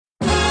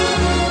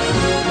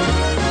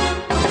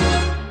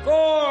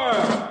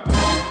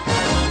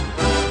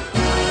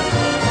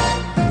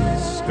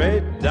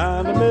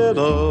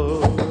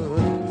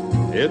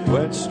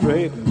it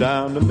straight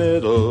down the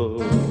middle.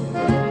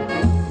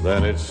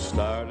 Then it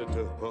started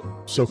to hook.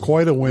 So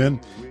quite a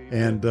win,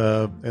 and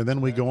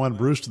then we go on,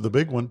 Bruce, to the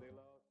big one.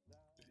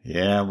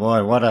 Yeah,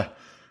 boy,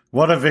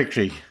 what a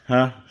victory,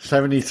 huh?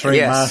 73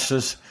 Yes.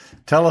 Masters.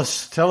 Tell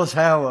us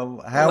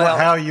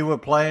how you were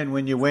playing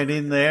when you went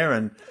in there,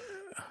 and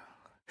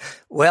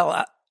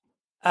Well,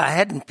 I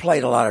hadn't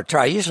played a lot of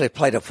I usually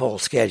played a full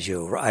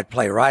schedule. I'd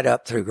play right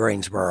up through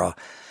Greensboro.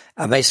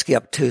 I may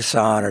skip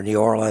Tucson or New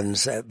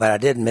Orleans, but I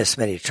didn't miss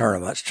many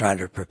tournaments trying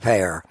to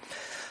prepare.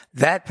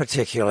 That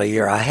particular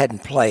year, I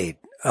hadn't played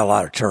a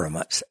lot of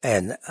tournaments,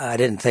 and I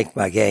didn't think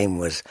my game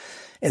was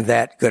in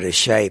that good a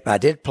shape. I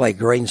did play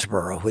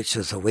Greensboro, which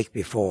was a week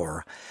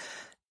before.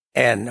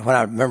 And when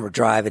I remember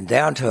driving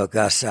down to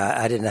Augusta,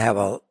 I didn't have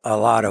a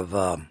lot of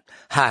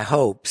high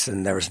hopes,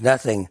 and there was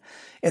nothing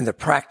in the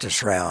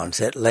practice rounds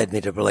that led me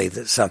to believe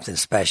that something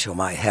special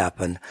might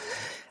happen.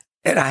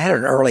 And I had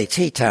an early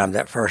tee time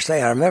that first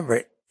day. I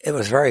remember it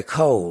was very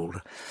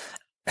cold,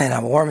 and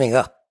I'm warming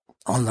up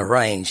on the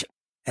range,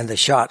 and the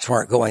shots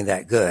weren't going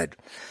that good.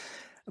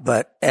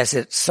 But as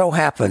it so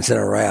happens in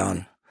a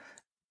round,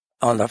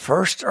 on the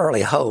first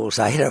early holes,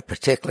 I hit a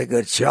particularly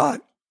good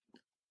shot.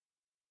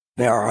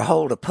 Or a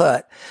hole to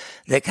putt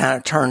that kind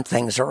of turned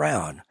things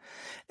around.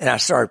 And I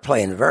started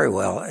playing very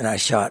well, and I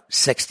shot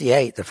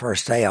 68 the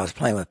first day I was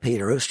playing with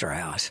Peter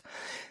Oosterhuis,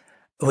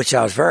 which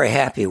I was very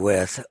happy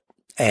with.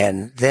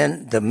 And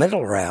then the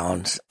middle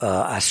rounds,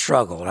 I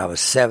struggled. I was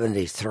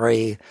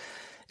 73,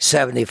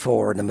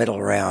 74 in the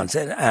middle rounds,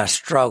 and I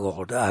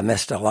struggled. I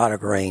missed a lot of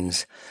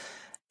greens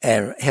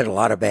and hit a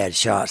lot of bad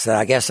shots. And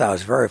I guess I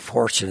was very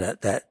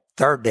fortunate that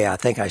third day I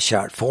think I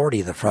shot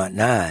 40 the front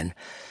nine,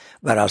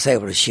 but I was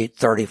able to shoot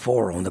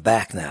 34 on the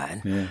back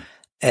nine. yeah.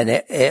 And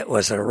it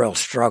was a real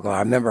struggle. I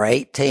remember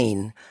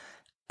 18,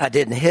 I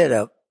didn't hit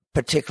a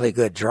particularly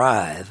good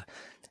drive,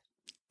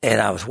 and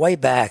I was way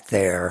back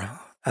there.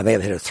 I may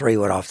have hit a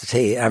 3-wood off the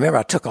tee. I remember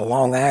I took a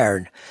long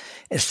iron.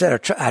 Instead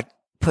of, I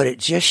put it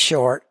just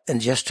short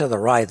and just to the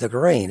right of the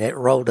green. It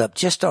rolled up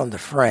just on the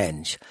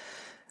fringe,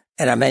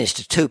 and I managed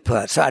to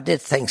two-putt. So I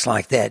did things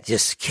like that,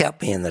 just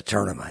kept me in the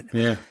tournament.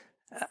 Yeah.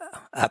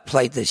 I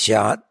played the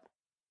shot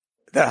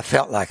that I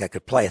felt like I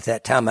could play at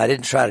that time. I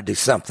didn't try to do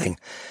something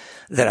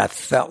that I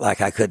felt like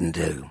I couldn't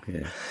do.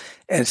 Yeah.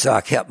 And so I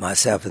kept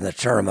myself in the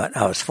tournament.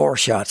 I was 4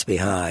 shots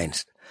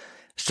behind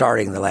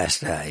starting the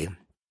last day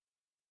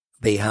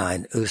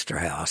behind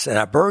Oosterhuis. And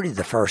I birdied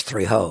the first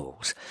 3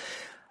 holes.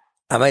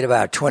 I made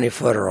about a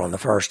 20-footer on the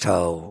first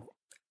hole.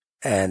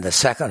 And the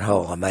second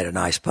hole, I made a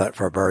nice putt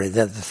for a birdie.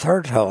 Then the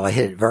third hole, I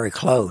hit it very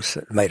close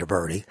and made a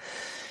birdie.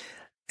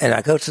 And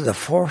I go to the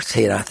fourth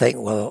tee, and I think,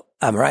 well,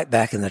 I'm right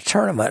back in the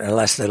tournament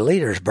unless the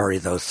leaders birdie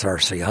those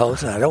first 3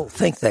 holes, and I don't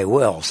think they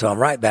will. So I'm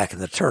right back in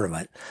the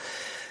tournament.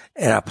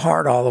 And I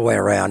parred all the way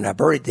around. I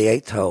birdied the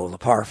 8th hole, the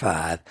par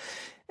 5,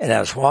 and I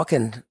was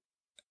walking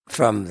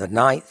from the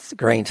 9th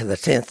green to the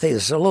 10th tee.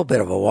 There's a little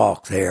bit of a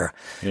walk there.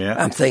 Yeah.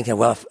 I'm thinking,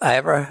 well, if I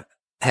ever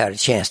had a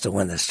chance to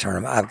win this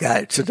tournament, I've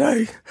got it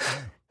today.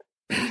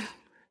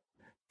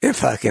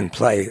 If I can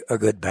play a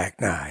good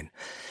back nine.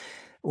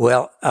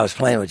 Well, I was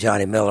playing with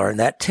Johnny Miller, and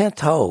that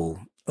 10th hole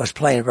was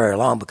playing very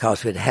long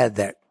because we'd had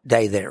that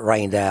day that it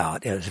rained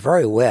out. It was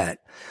very wet.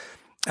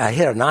 I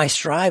hit a nice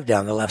drive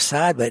down the left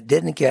side, but it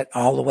didn't get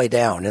all the way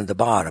down in the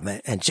bottom,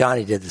 and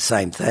Johnny did the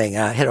same thing.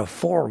 I hit a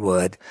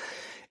 4-wood,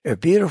 a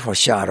beautiful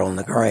shot on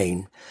the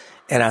green,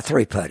 and I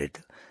 3-putted.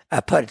 I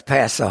putted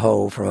past the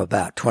hole from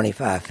about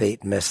 25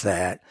 feet and missed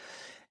that.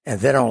 And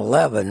then on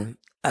 11,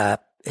 I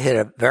hit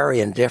a very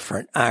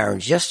indifferent iron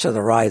just to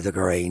the right of the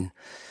green,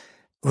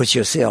 which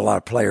you'll see a lot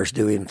of players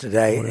do even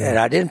today. Oh, yeah. And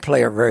I didn't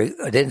play a very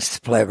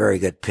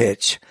good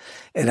pitch,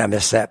 and I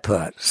missed that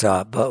putt. So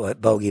I went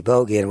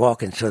bogey, and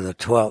walking to the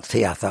 12th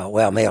tee, I thought,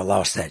 well, I may have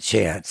lost that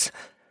chance.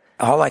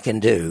 All I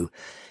can do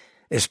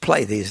is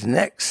play these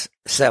next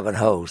 7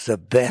 holes the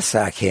best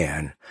I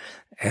can.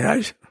 And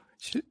I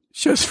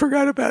just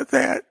forgot about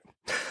that.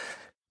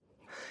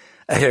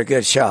 I hit a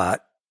good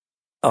shot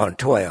on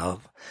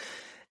 12.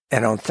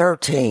 And on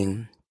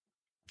 13,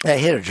 I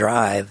hit a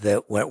drive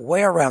that went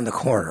way around the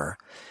corner.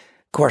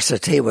 Of course, the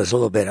tee was a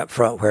little bit up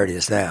front where it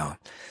is now.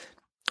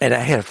 And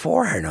I hit a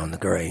 4-iron on the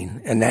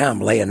green, and now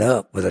I'm laying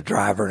up with a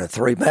driver and a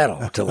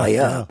 3-metal to lay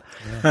up.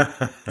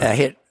 I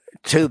hit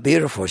 2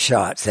 beautiful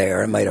shots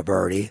there and made a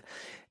birdie.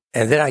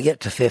 And then I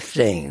get to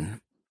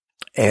 15.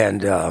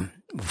 And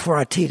before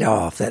I teed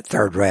off that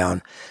 3rd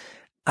round,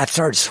 I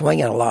started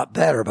swinging a lot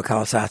better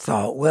because I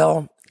thought,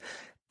 well,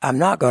 I'm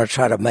not going to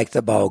try to make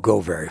the ball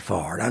go very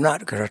far. I'm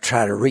not going to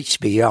try to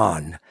reach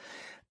beyond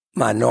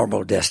my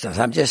normal distance.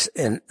 I'm just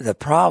in the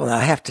problem. I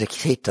have to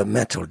keep the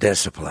mental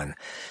discipline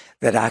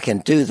that I can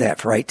do that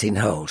for 18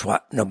 holes.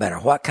 No matter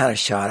what kind of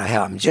shot I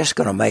have, I'm just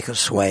going to make a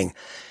swing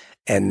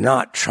and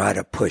not try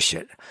to push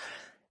it.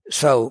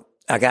 So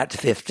I got to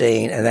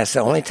 15, and that's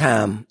the only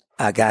time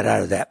I got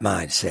out of that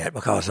mindset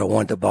because I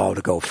wanted the ball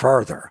to go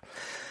further.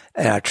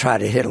 And I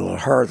tried to hit a little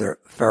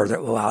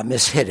further. Well, I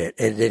mishit it.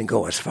 It didn't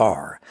go as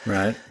far.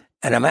 Right.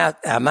 And I'm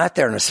out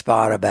there in a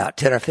spot about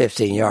 10 or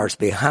 15 yards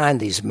behind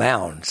these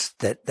mounds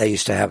that they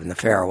used to have in the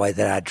fairway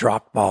that I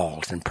dropped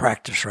balls in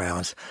practice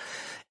rounds.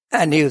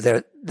 I knew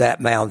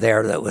that mound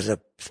there, that was a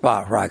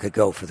spot where I could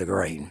go for the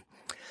green.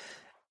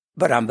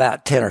 But I'm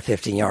about 10 or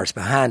 15 yards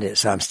behind it,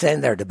 so I'm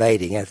standing there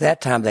debating. At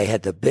that time, they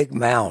had the big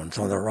mounds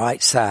on the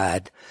right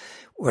side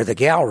where the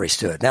gallery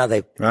stood. Now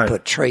they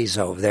put trees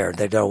over there, and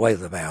they done away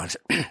with the mounds.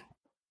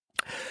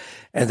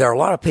 And there are a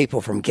lot of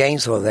people from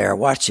Gainesville there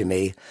watching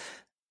me,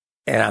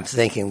 and I'm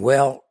thinking,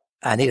 well,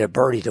 I need a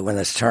birdie to win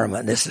this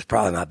tournament, and this is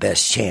probably my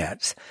best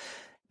chance.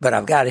 But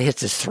I've got to hit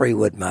this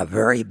 3-wood my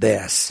very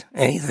best.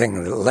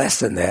 Anything less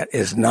than that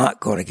is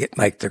not going to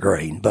make the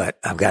green, but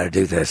I've got to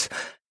do this.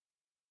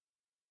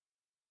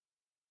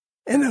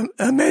 And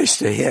I managed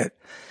to hit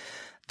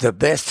the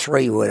best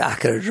 3-wood I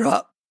could have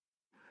dropped.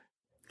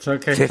 It's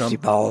okay.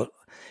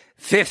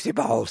 50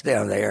 balls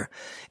down there,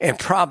 and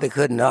probably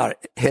could not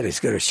hit as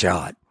good a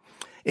shot.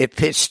 It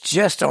pitched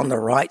just on the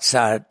right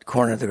side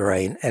corner of the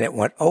green, and it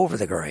went over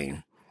the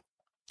green.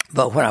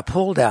 But when I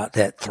pulled out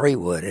that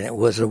 3-wood, and it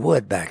was a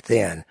wood back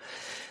then,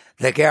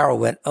 the Garrow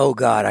went, "Oh,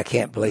 God, I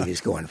can't believe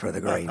he's going for the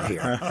green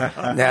here."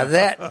 Now,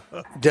 that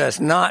does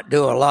not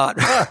do a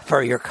lot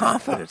for your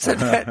confidence at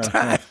that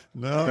time.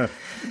 No.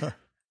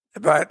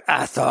 But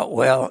I thought,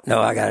 well,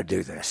 no, I got to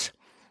do this.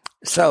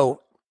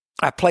 So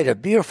I played a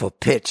beautiful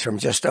pitch from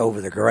just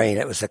over the green.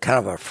 It was a kind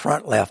of a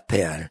front left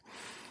pin.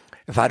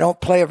 If I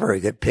don't play a very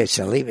good pitch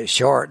and leave it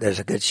short, there's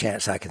a good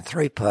chance I can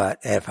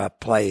 3-putt. And if I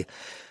play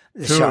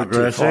the shot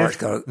too far,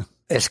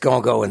 it's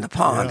going to go in the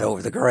pond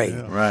over the green.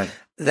 Yeah. Right.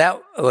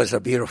 That was a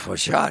beautiful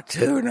shot,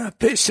 too, and I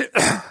pitched it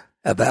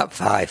about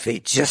 5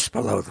 feet just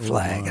below the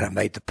flag, and I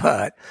made the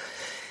putt.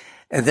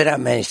 And then I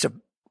managed to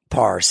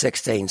par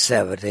 16,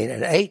 17,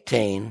 and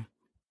 18.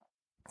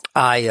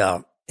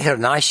 I hit a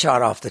nice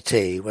shot off the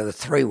tee with a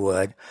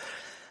 3-wood,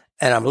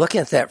 and I'm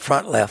looking at that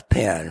front left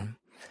pin,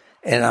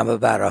 and I'm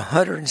about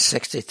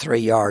 163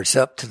 yards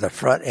up to the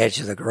front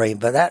edge of the green,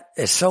 but that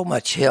is so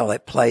much hill,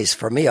 it plays,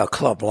 for me, a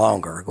club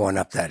longer going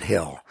up that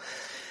hill.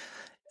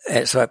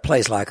 And so it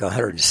plays like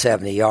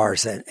 170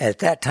 yards. And at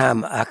that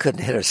time, I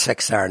couldn't hit a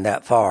 6-iron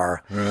that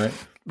far. Right.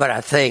 But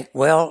I think,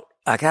 well,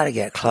 I got to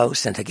get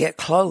close. And to get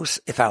close,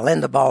 if I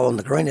land the ball on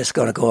the green, it's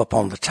going to go up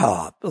on the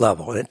top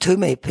level. And too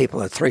many people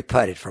have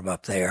 3-putted from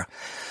up there.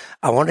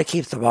 I want to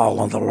keep the ball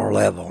on the lower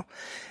level.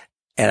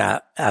 And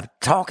I'm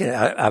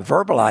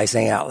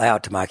verbalizing out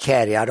loud to my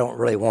caddy. I don't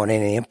really want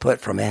any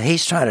input from him.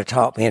 He's trying to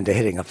talk me into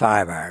hitting a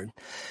 5-iron,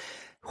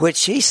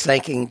 which he's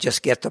thinking,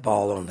 just get the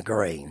ball on the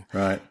green.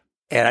 Right.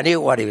 And I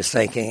knew what he was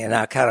thinking, and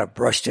I kind of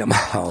brushed him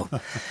off.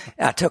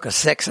 I took a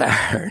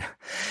 6-iron,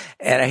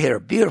 and I hit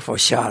a beautiful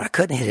shot. I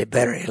couldn't hit it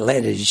better. It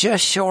landed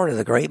just short of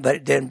the green, but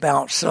it didn't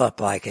bounce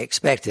up like I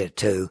expected it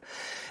to.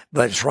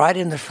 But it's right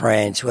in the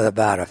fringe with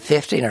about a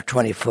 15 or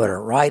 20-footer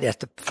right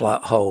at the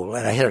hole,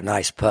 and I hit a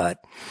nice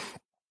putt.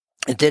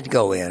 It did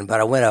go in,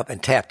 but I went up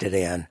and tapped it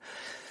in.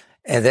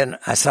 And then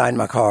I signed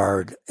my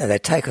card, and they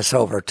take us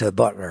over to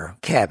Butler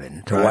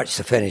Cabin to watch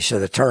the finish of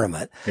the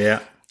tournament.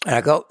 Yeah. And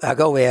I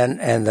go in,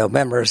 and the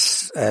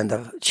members and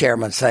the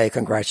chairman say,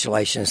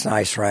 "Congratulations,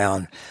 nice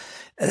round."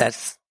 And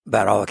that's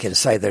about all I can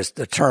say.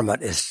 The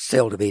tournament is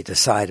still to be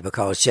decided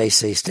because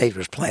J.C. Steve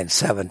was playing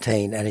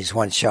 17, and he's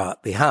 1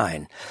 shot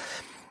behind.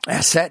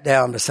 I sat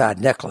down beside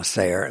Nicholas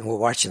there, and we're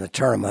watching the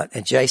tournament,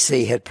 and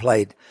J.C. had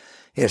played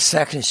his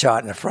second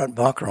shot in the front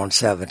bunker on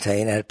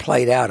 17 and had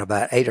played out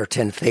about 8 or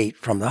 10 feet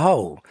from the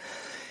hole.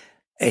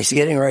 And he's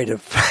getting ready to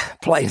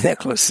play.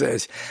 Nicholas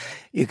says,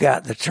 "You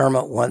got the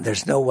tournament won.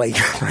 There's no way you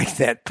can make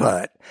that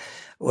putt."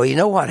 Well, you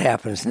know what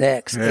happens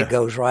next. Yeah. It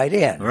goes right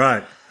in.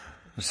 Right.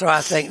 So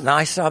I think,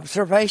 nice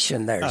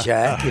observation there,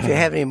 Jack. If you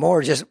have any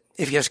more, if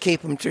you just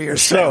keep them to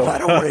yourself. I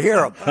don't want to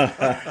hear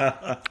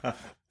them.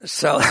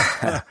 So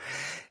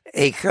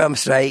he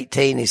comes to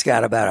 18. He's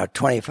got about a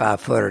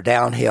 25-footer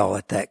downhill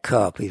at that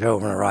cup. He's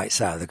over on the right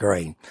side of the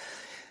green.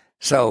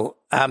 So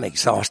I'm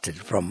exhausted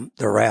from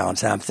the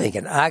rounds. I'm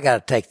thinking, I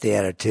got to take the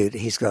attitude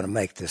he's going to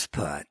make this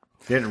putt.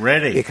 Get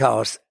ready.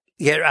 Because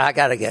I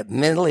got to get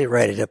mentally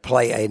ready to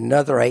play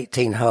another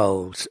 18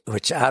 holes,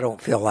 which I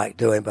don't feel like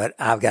doing, but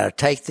I've got to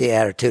take the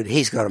attitude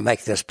he's going to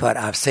make this putt.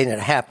 I've seen it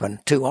happen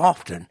too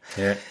often.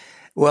 Yeah.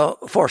 Well,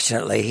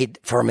 fortunately,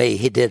 for me,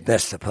 he did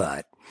miss the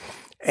putt.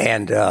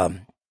 And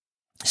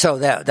so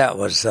that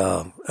was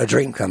a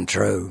dream come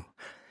true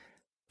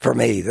for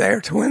me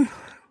there to win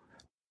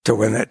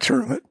that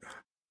tournament.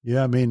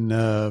 Yeah, I mean,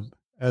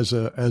 as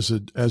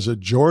a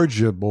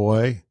Georgia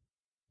boy,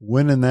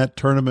 winning that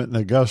tournament in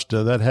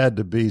Augusta, that had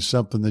to be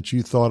something that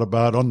you thought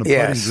about on the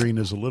putting green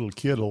as a little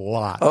kid a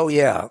lot. Oh,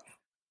 yeah.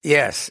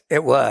 Yes,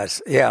 it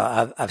was.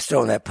 Yeah, I've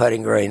stood on that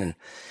putting green and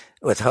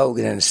with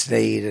Hogan and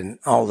Snead and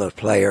all the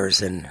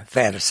players and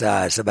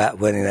fantasized about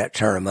winning that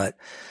tournament.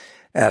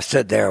 And I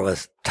stood there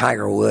with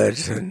Tiger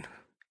Woods, and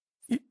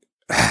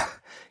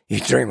you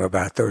dream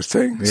about those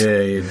things.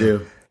 Yeah, you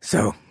do.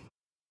 So,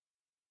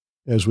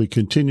 as we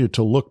continue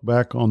to look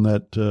back on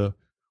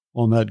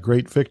that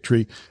great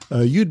victory,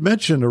 you'd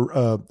mentioned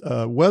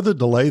a weather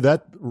delay.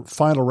 That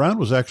final round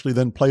was actually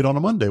then played on a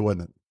Monday,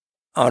 wasn't it?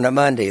 On a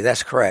Monday,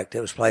 that's correct.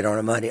 It was played on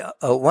a Monday.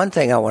 One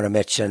thing I want to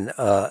mention,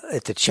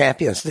 at the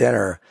Champions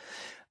Dinner,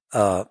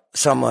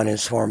 someone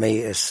informed me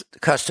it's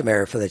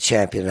customary for the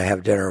champion to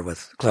have dinner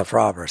with Cliff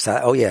Roberts.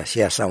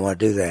 Yes, I want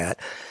to do that.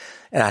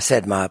 And I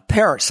said, my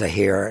parents are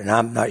here, and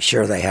I'm not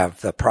sure they have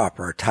the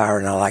proper attire,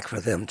 and I'd like for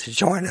them to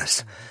join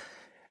us.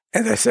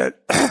 And they said,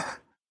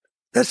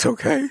 that's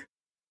okay.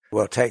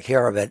 We'll take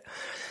care of it.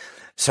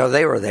 So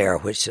they were there,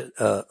 which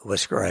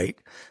was great.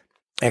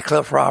 And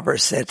Cliff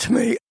Roberts said to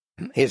me,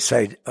 he'd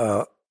say,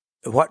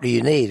 what do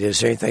you need? Is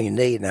there anything you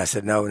need? And I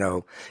said,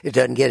 no, it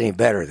doesn't get any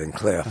better than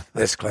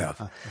this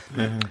Cliff.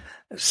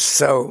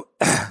 So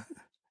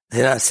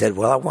then I said,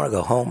 well, I want to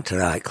go home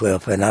tonight,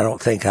 Cliff, and I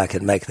don't think I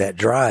can make that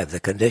drive, the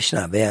condition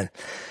I'm in.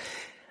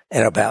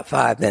 And about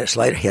 5 minutes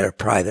later, he had a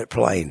private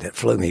plane that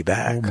flew me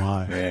back. Oh,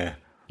 my. Yeah.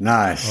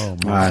 Nice. Oh,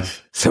 my.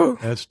 Nice. So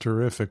that's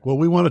terrific. Well,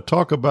 we want to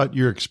talk about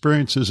your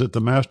experiences at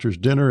the Masters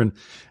dinner and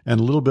a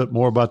little bit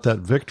more about that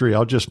victory.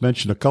 I'll just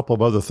mention a couple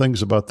of other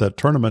things about that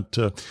tournament.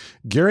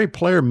 Gary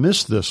Player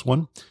missed this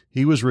one.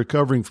 He was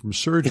recovering from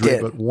surgery,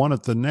 but won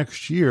it the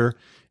next year.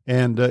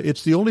 And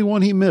it's the only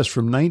one he missed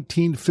from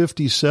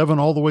 1957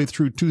 all the way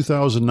through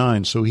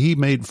 2009. So he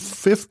made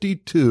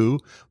 52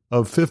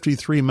 of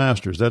 53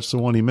 Masters. That's the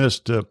one he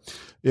missed.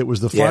 It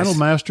was the final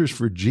Masters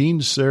for Gene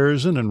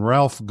Sarazen and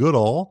Ralph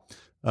Goodall.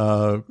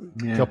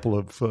 Couple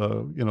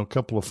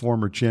of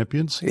former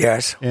champions.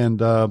 Yes.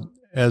 And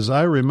as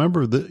I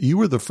remember, you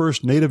were the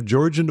first native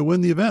Georgian to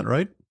win the event,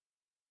 right?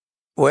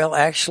 Well,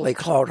 actually,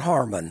 Claude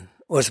Harmon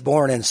was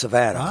born in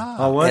Savannah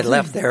and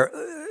left there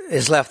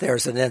as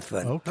an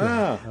infant.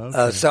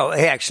 Okay. So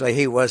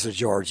he was a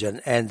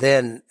Georgian. And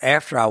then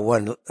after I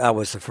won, I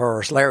was the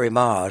first. Larry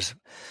Maas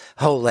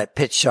holed that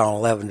pitch shot on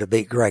 11 to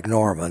beat Greg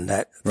Norman,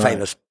 that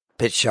famous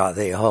pitch shot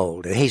that he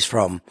holed. And he's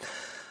from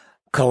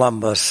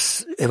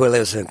Columbus. He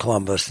lives in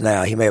Columbus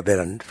now. He may have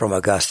been from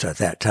Augusta at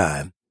that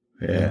time.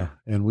 Yeah.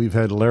 And we've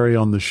had Larry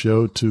on the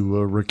show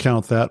to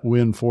recount that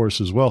win for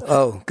us as well.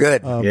 Oh,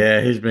 good.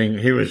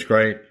 He was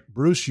great.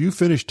 Bruce, you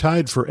finished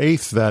tied for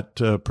 8th that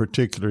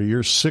particular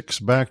year, 6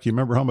 back. Do you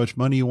remember how much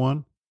money you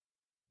won?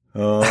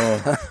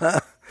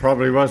 Oh,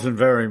 probably wasn't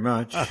very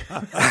much. I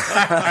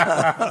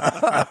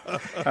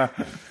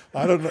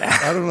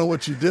don't know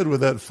what you did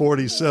with that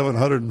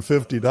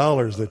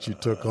 $4,750 that you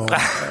took home.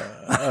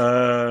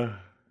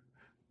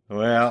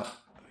 Well,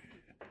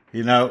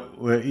 we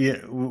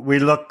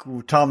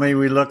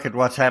look at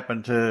what's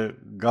happened to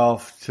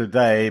golf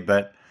today,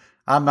 but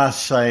I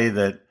must say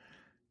that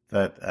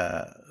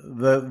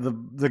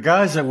the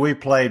guys that we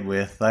played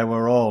with, they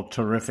were all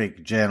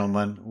terrific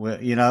gentlemen.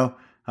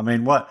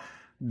 What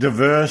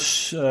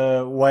diverse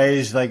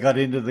ways they got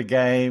into the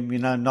game.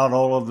 Not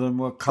all of them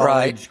were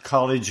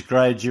college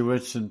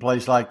graduates and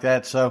places like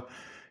that. So,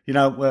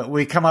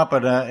 we come up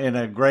in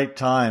a great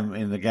time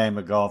in the game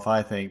of golf,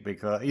 I think,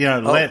 because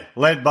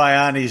led by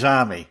Arnie's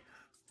Army.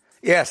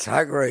 Yes,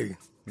 I agree.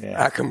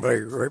 Yeah. I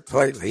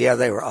completely. Yeah,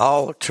 they were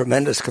all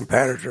tremendous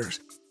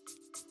competitors.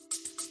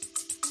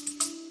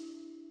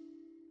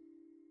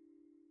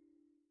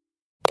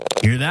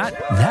 Hear that?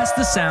 That's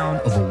the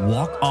sound of a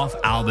walk-off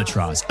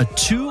albatross, a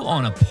 2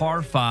 on a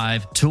par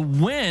 5 to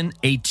win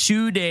a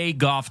 2-day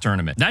golf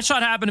tournament. That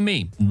shot happened to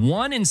me.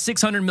 1 in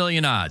 600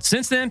 million odds.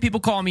 Since then,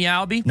 people call me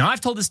Albie. Now,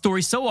 I've told this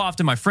story so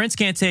often, my friends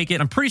can't take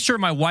it. I'm pretty sure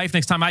my wife,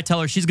 next time I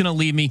tell her, she's going to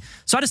leave me.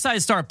 So I decided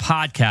to start a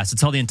podcast to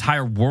tell the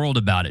entire world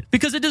about it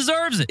because it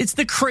deserves it. It's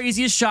the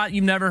craziest shot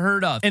you've never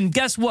heard of. And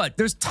guess what?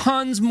 There's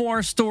tons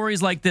more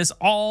stories like this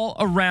all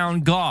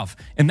around golf.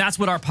 And that's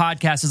what our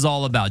podcast is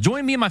all about.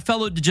 Join me and my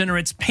fellow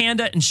degenerates, Panda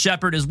and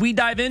Shepard, as we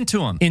dive into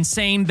them.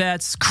 Insane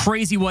bets,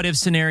 crazy what-if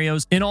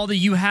scenarios, and all the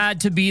you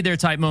had to be there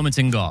type moments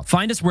in golf.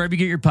 Find us wherever you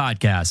get your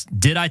podcast.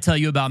 Did I tell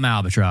you about my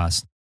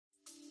albatross?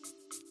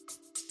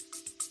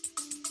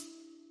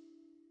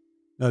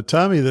 Now,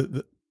 Tommy,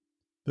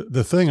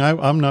 the thing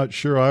I'm not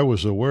sure I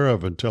was aware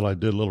of until I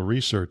did a little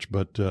research,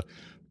 but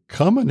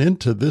coming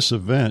into this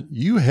event,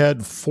 you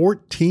had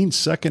 14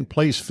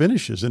 second-place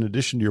finishes in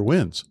addition to your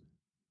wins.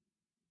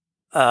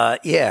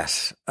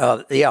 Yes.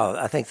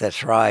 I think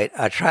that's right.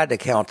 I tried to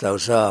count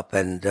those up,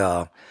 and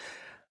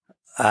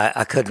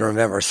I couldn't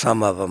remember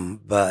some of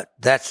them, but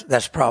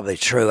that's probably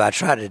true. I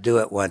tried to do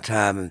it one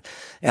time, and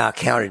I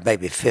counted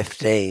maybe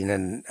 15.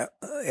 And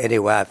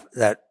anyway,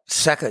 that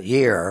second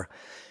year,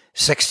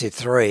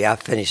 63, I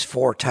finished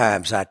 4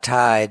 times. I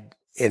tied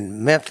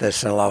in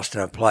Memphis and lost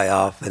in a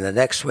playoff, and the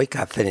next week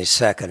I finished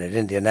second at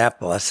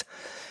Indianapolis.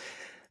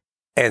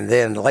 And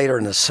then later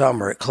in the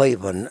summer at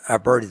Cleveland, I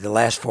birdied the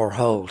last 4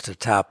 holes to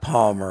tie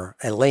Palmer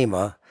and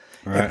Lima.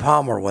 Right. And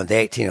Palmer won the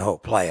 18-hole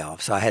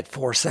playoff. So I had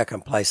 4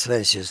 second-place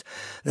finishes.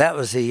 That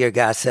was the year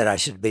guys said I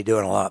should be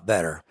doing a lot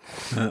better.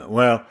 I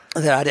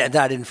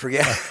didn't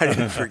forget. I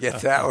didn't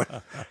forget that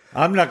one.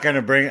 I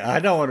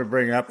don't want to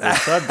bring up the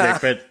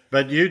subject,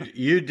 but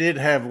you did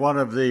have one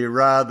of the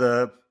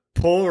rather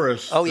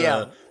poorest.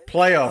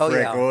 Playoff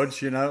records,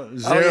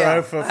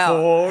 0 for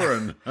 4.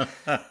 And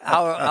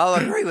I'll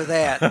agree with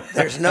that.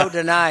 There's no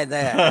denying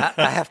that.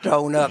 I have to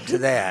own up to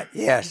that.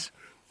 Yes,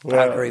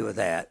 I agree with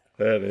that.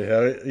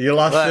 Anyhow, you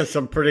lost to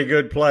some pretty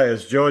good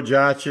players. George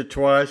Archer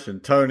twice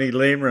and Tony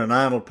Lima and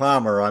Arnold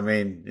Palmer. I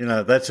mean,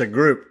 that's a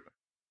group.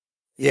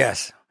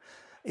 Yes.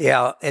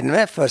 Yeah, in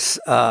Memphis,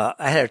 I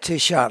had a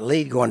 2-shot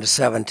lead going to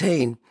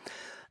 17.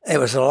 It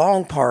was a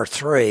long par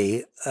 3.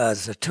 It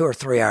was a 2 or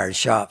 3 iron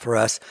shot for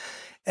us.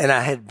 And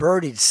I had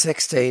birdied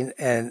 16,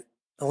 and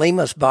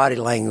Lima's body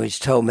language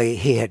told me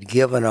he had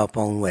given up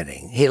on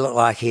winning. He looked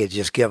like he had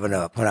just given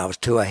up when I was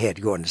 2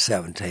 ahead going to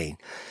 17.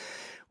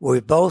 We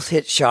both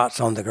hit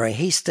shots on the green.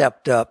 He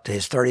stepped up to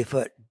his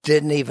 30-foot,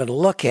 didn't even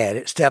look at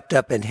it, stepped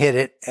up and hit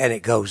it, and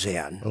it goes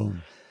in.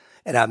 Boom.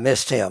 And I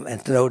missed him.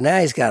 And so now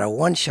he's got a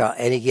 1-shot,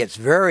 and he gets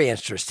very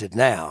interested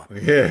now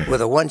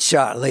with a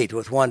 1-shot lead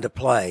with 1 to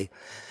play.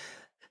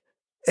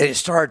 And it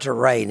started to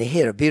rain. He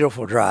hit a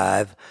beautiful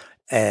drive,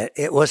 and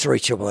it was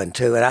reachable in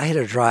 2. And I hit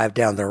a drive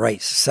down the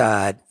right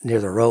side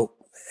near the rope,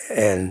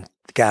 and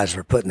the guys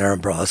were putting their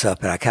umbrellas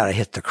up, and I kind of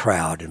hit the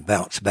crowd and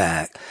bounced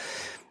back.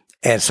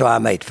 And so I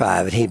made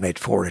 5, and he made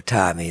 4 to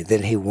tie me.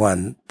 Then he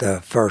won the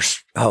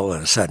first hole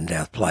in a sudden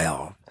death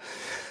playoff.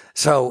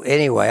 So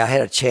anyway, I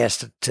had a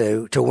chance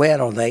to win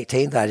on the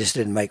 18th. I just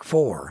didn't make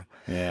 4.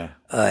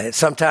 Yeah.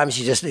 Sometimes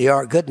you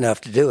aren't good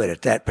enough to do it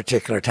at that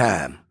particular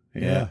time.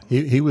 Yeah.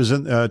 He was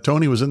in,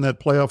 Tony was in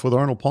that playoff with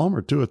Arnold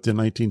Palmer too at the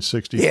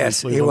 1963.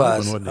 Yes, he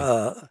was. Open,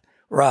 wasn't he?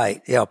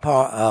 Right. Yeah.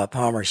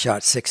 Palmer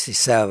shot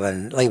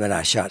 67. Lehman and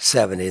I shot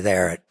 70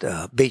 there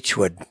at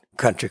Beechwood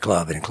Country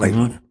Club in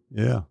Cleveland.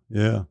 Mm-hmm.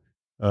 Yeah.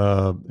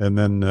 And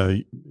then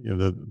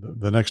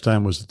the next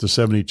time was at the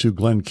 72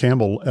 Glenn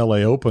Campbell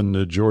L.A.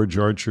 Open, George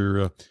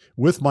Archer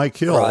with Mike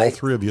Hill, all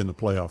 3 of you in the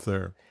playoff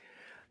there.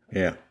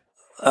 Yeah.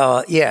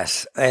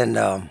 Yes.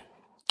 And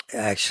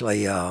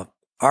actually,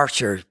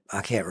 Archer,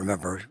 I can't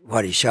remember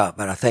what he shot,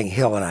 but I think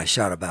Hill and I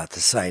shot about the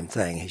same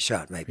thing. He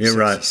shot maybe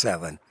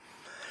 67. Right.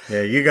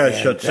 Yeah, you guys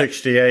shot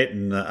 68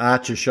 and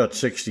Archer shot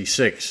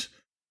 66.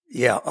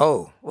 Yeah.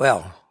 Oh,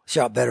 well,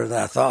 shot better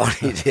than I thought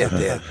he did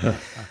then.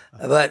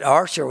 But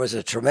Archer was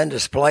a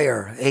tremendous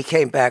player. He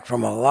came back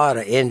from a lot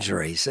of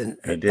injuries, and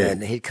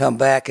he'd come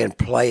back and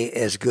play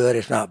as good,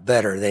 if not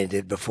better, than he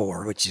did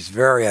before, which is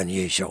very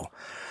unusual.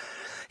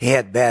 He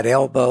had bad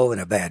elbow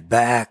and a bad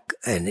back,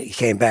 and he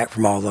came back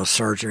from all those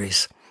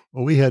surgeries.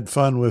 Well, we had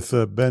fun with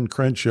Ben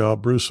Crenshaw.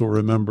 Bruce will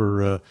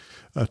remember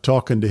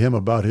talking to him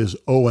about his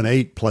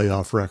 0-8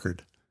 playoff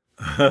record.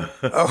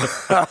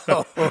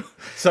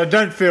 So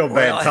don't feel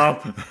bad,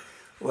 Tom.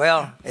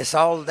 Well, it's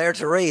all there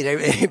to read.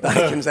 Anybody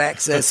can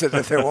access it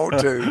if they want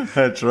to.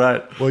 That's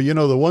right. Well,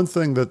 the one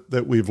thing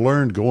that we've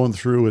learned going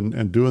through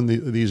and doing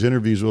these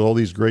interviews with all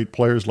these great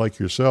players like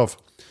yourself,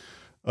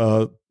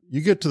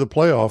 you get to the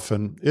playoff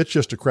and it's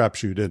just a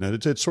crapshoot, isn't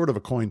it? It's sort of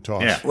a coin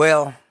toss. Yeah.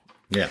 Well,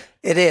 yeah,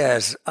 it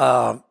is.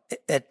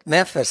 At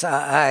Memphis,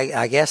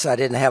 I guess I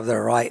didn't have the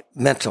right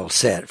mental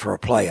set for a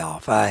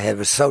playoff. I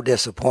was so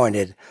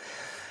disappointed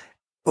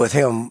with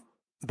him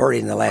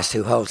birdieing the last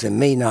 2 holes and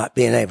me not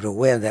being able to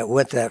win that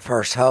went to that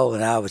first hole,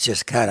 and I was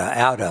just kind of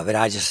out of it.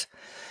 I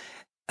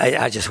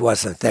just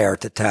wasn't there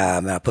at the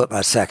time. And I put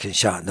my second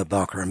shot in the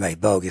bunker and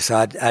made bogey. So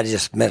I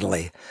just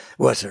mentally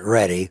wasn't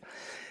ready.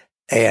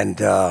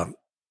 And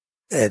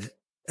at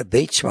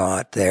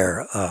Beachmont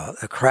there,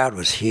 the crowd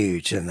was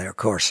huge, and they're, of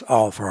course,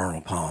 all for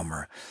Arnold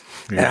Palmer.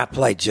 Yeah. And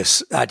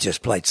I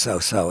just played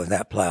so-so in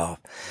that playoff.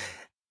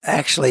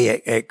 Actually,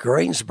 at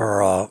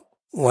Greensboro,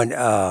 when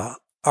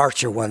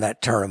Archer won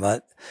that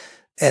tournament,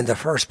 and the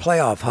first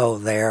playoff hole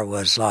there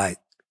was like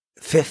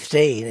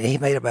 15, and he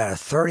made about a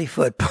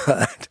 30-foot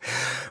putt.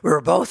 We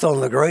were both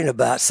on the green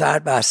about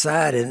side by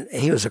side, and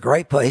he was a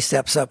great putt. He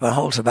steps up and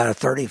holds about a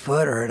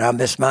 30-footer, and I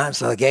missed mine,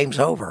 so the game's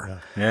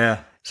over.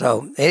 Yeah.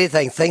 So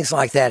things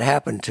like that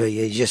happen to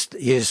you. You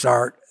just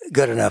aren't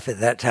good enough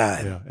at that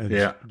time.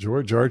 Yeah. And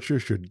George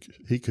Archer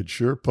could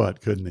sure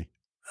putt, couldn't he?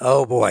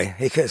 Oh boy,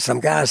 some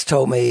guys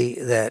told me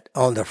that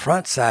on the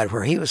front side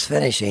where he was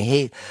finishing,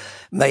 he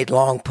made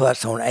long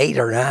putts on 8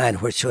 or 9,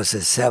 which was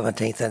his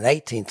 17th and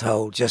 18th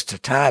hole, just to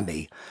tie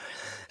me.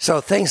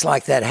 So things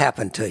like that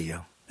happen to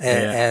you.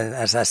 And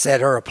as I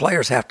said earlier,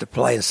 players have to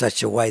play in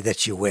such a way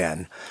that you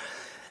win.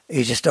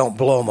 You just don't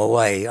blow them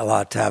away a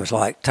lot of times,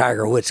 like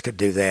Tiger Woods could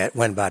do that,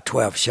 win by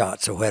 12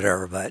 shots or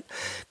whatever. But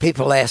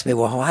people ask me,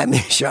 well, how many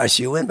shots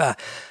you win by?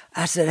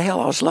 I said, hell,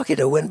 I was lucky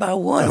to win by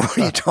 1. What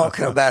are you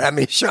talking about? How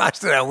many shots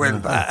did I win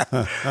by?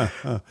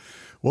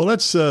 Well,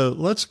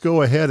 let's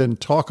go ahead and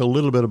talk a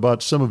little bit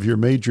about some of your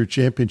major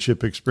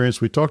championship experience.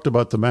 We talked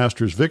about the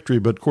Masters victory,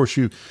 but of course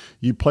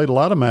you played a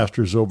lot of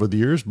Masters over the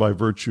years by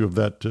virtue of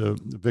that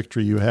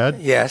victory you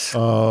had. Yes.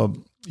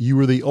 You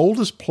were the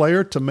oldest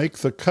player to make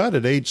the cut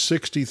at age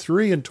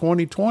 63 in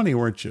 2020,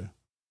 weren't you?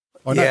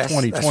 Or yes,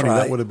 not 2020. That's right.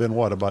 That would have been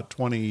what, about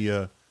 20?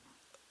 It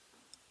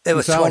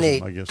was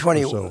 20, I guess,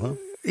 20. So, huh?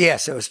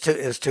 Yes, it was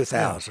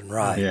 2000,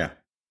 right? Yeah.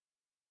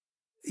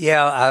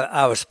 Yeah,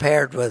 I was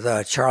paired with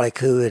Charlie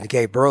Koo and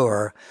Gabe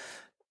Brewer,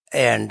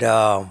 and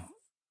I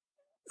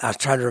was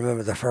trying to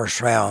remember the first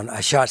round.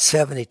 I shot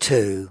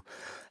 72.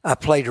 I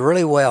played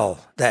really well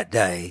that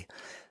day,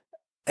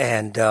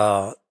 and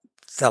the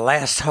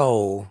last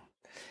hole,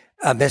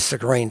 I missed the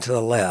green to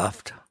the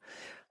left.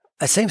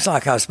 it seems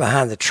like I was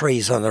behind the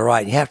trees on the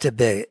right. You have to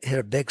hit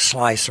a big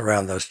slice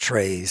around those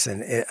trees,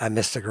 and I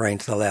missed the green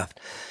to the left.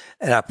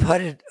 And I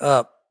putted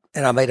up,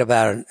 and I made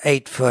about an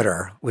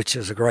 8-footer, which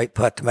is a great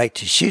putt to make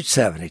to shoot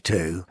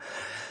 72.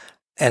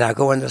 And I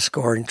go in the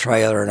scoring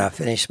trailer, and I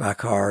finish my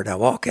card. I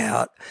walk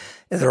out,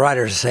 and the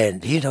writers are saying,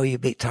 "Do you know you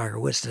beat Tiger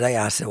Woods today?"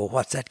 I said, "Well,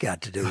 what's that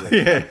got to do with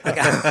it?"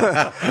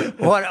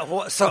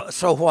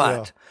 So what?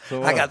 Yeah.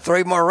 So I got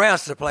 3 more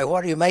rounds to play.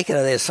 What are you making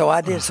of this? So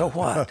I did. So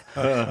what?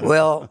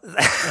 Well,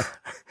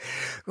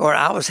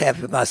 I was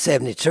happy with my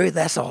 72.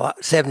 That's all.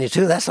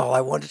 72. That's all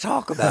I wanted to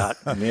talk about.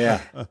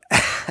 Yeah.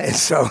 And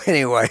so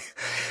anyway,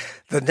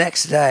 the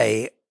next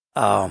day,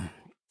 I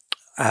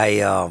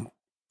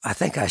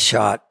think I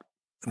shot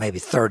maybe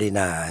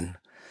 39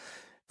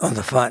 on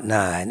the front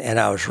 9, and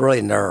I was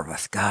really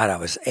nervous. God, I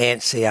was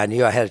antsy. I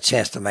knew I had a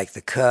chance to make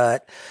the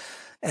cut,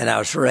 and I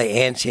was really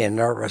antsy and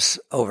nervous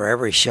over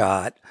every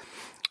shot.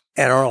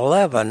 And on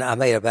 11, I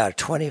made about a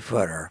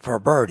 20-footer for a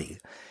birdie.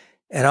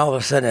 And all of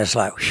a sudden, it's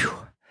like, whew,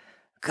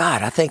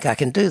 God, I think I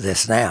can do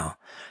this now.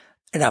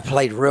 And I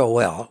played real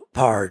well,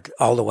 parred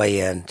all the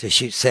way in to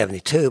shoot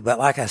 72. But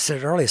like I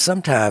said earlier,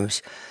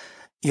 sometimes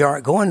you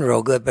aren't going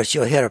real good, but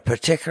you'll hit a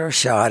particular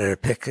shot at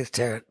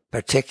a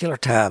particular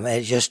time,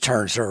 and it just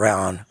turns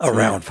around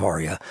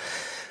for you.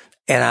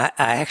 And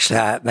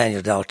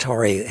Manuel Del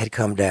Torre had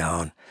come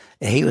down,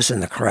 and he was in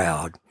the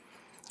crowd.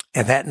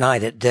 And that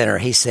night at dinner,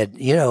 he said,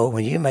 "You know,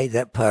 when you made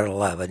that putt at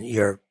 11,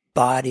 your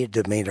body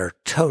demeanor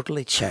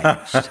totally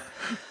changed."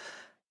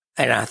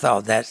 And I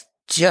thought, that's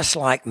just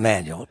like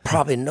Manuel.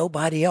 Probably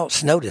nobody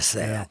else noticed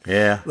that.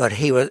 Yeah. But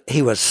he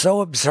was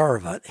so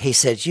observant. He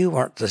said, "You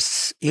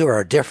were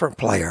a different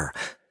player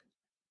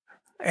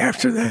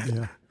after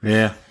that."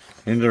 Yeah.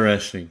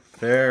 Interesting.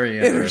 Very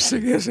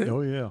interesting. Isn't it?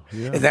 Oh, yeah.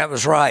 And that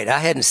was right. I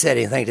hadn't said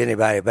anything to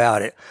anybody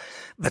about it,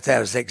 but that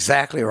was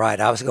exactly right.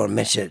 I was going to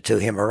mention it to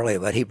him earlier,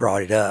 but he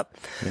brought it up.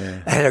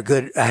 Yeah. I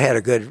had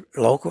a good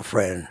local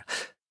friend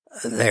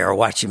there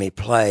watching me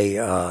play,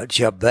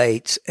 Jeb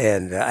Bates,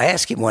 and I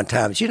asked him one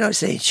time, "Did you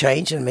notice any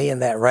change in me in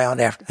that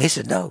round after?" He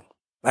said, "No,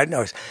 I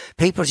noticed.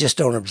 People just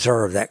don't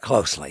observe that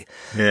closely."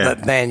 Yeah.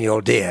 But Manuel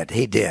did.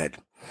 He did.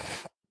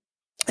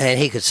 And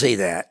he could see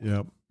that.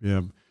 Yeah,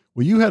 yeah.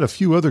 Well, you had a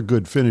few other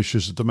good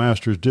finishes at the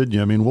Masters, didn't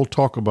you? I mean, we'll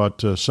talk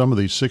about some of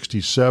these.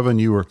 67,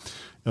 you were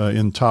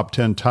in top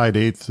 10, tied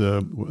 8th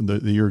the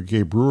year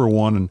Gabe Brewer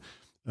won,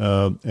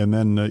 and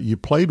then you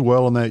played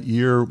well in that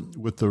year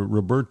with the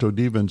Roberto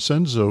Di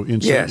Vincenzo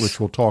incident, Yes.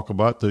 which we'll talk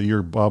about. The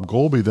year Bob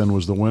Golby then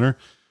was the winner.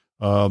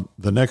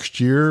 The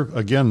next year,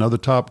 again, another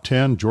top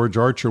 10. George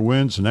Archer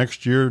wins. The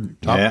next year,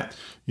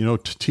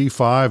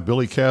 T5.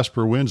 Billy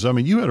Casper wins. I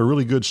mean, you had a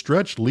really good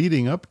stretch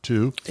leading up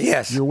to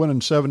your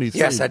winning 73.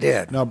 Yes, I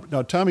did. Now,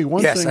 Tommy,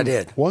 I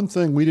did. One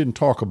thing we didn't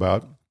talk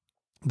about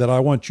that I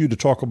want you to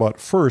talk about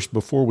first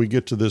before we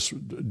get to this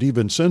Di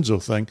Vincenzo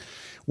thing.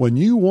 When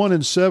you won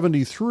in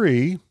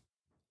 73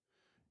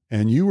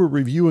 and you were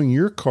reviewing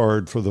your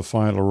card for the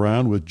final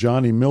round with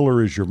Johnny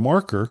Miller as your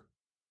marker,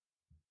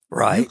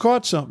 right? You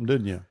caught something,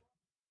 didn't you?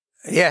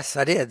 Yes,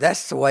 I did.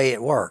 That's the way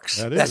it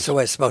works. That's the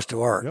way it's supposed to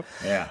work. Yep.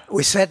 Yeah.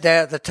 We sat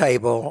down at the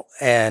table,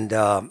 and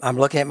I'm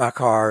looking at my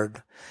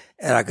card,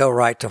 and I go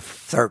right to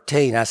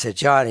 13. I said,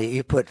 "Johnny,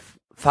 you put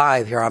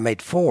 5 here. I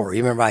made 4.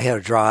 You remember I had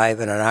a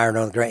drive and an iron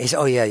on the green?" He said,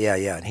 "Oh, yeah.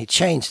 And he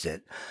changed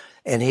it,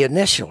 and he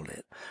initialed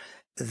it.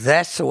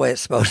 That's the way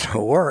it's supposed to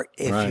work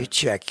if you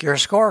check your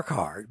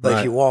scorecard. But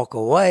if you walk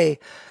away,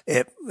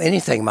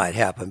 anything might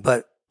happen.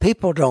 But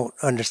people don't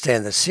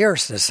understand the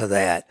seriousness of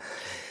that.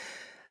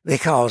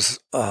 Because,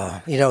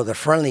 the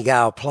friendly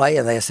guy will play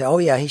and they say, "Oh,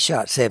 yeah, he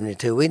shot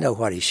 72. We know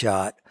what he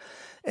shot."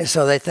 And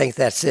so they think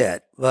that's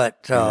it.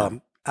 But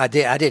I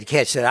did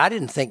catch that. I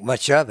didn't think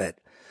much of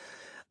it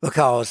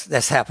because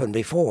that's happened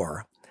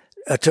before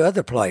to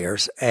other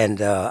players.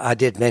 And I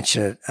did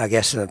mention it, I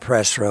guess, in the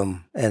press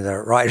room, and the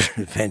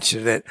writer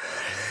mentioned it.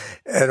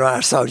 And when I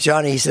saw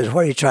Johnny, he said,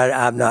 "What are you trying to?"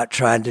 "I'm not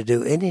trying to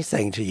do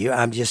anything to you.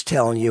 I'm just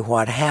telling you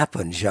what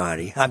happened,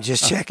 Johnny. I'm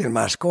just checking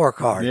my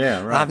scorecard.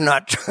 Yeah, right. I'm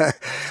not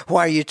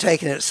Why are you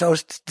taking it so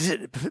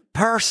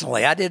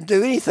personally? I didn't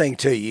do anything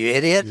to you,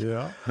 idiot."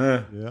 Yeah.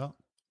 Yeah.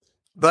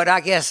 But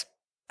I guess,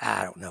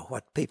 I don't know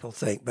what people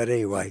think. But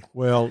anyway,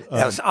 well,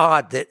 that was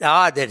odd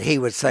that he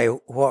would say,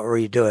 "What were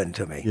you doing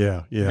to me?"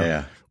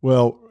 Yeah.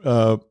 Well,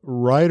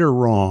 right or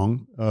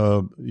wrong,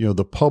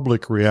 the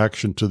public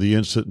reaction to the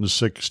incident in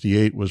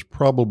 68 was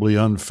probably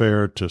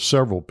unfair to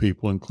several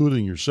people,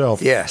 including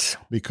yourself. Yes.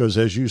 Because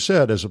as you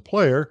said, as a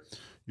player,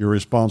 you're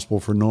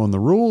responsible for knowing the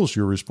rules.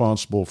 You're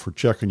responsible for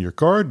checking your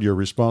card. You're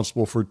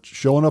responsible for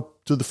showing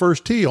up to the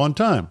first tee on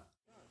time.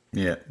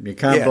 Yeah. You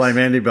can't blame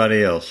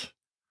anybody else.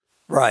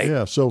 Right.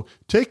 Yeah. So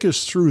take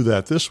us through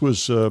that. This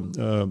was,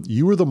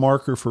 you were the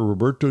marker for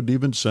Roberto Di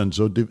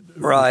Vincenzo.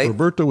 Right.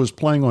 Roberto was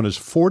playing on his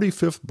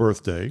 45th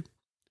birthday.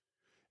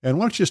 And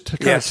why don't you just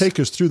kind of take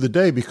us through the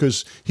day,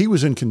 because he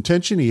was in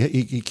contention.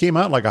 He came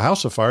out like a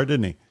house of fire,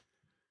 didn't he?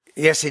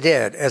 Yes, he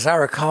did. As I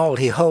recall,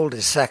 he holed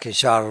his second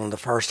shot on the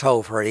first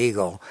hole for an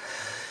eagle.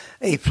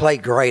 He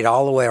played great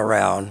all the way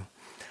around.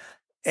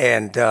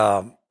 And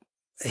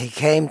he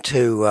came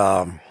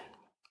to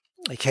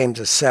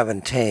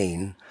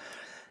 17.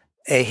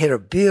 He hit a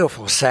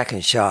beautiful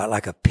second shot,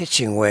 like a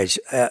pitching wedge.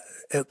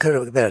 It could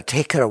have been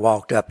he could have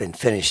walked up and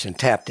finished and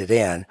tapped it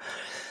in.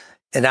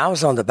 And I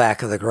was on the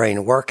back of the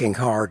green working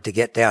hard to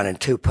get down in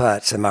 2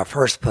 putts, and my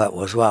first putt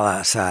was well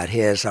outside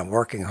his. I'm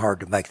working hard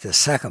to make the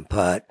second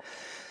putt,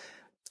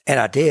 and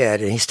I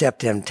did, and he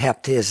stepped in and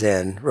tapped his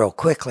in real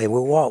quickly. And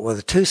we walked with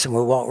a twosome.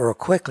 We walked real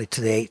quickly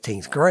to the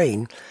 18th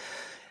green,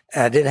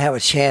 and I didn't have a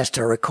chance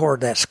to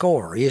record that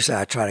score. Usually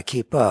I try to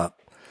keep up.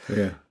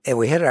 Yeah. And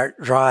we hit our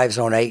drives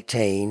on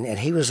 18, and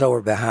he was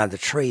over behind the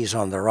trees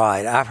on the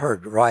right. I've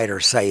heard Ryder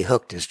say he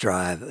hooked his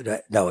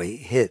drive. No, he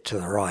hit it to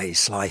the right. He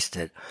sliced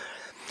it.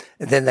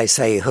 And then they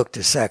say he hooked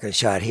his second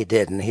shot. He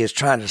didn't. He was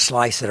trying to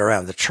slice it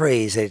around the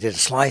trees. He didn't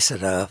slice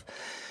it enough.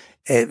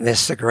 It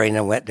missed the green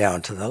and went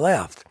down to the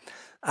left.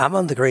 I'm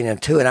on the green in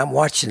 2, and I'm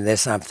watching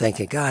this. I'm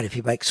thinking, God, if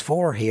he makes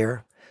 4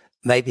 here,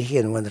 maybe he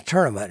can win the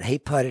tournament. He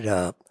putted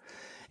up.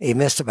 He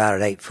missed about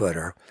an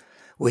 8-footer.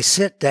 We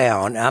sit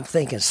down. I'm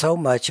thinking so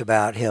much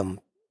about him.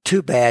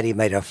 Too bad he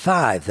made a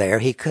 5 there.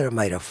 He could have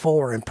made a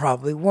 4 and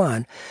probably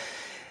won.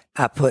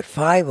 I put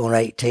 5 on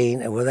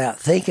 18, and without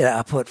thinking,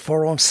 I put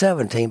 4 on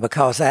 17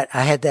 because I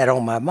had that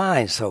on my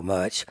mind so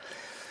much.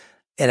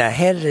 And I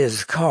handed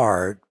his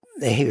card,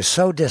 and he was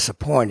so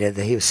disappointed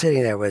that he was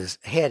sitting there with his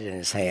head in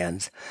his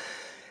hands.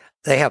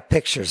 They have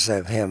pictures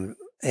of him.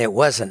 It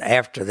wasn't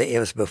after it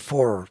was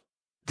before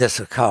this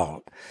was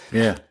called.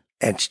 Yeah.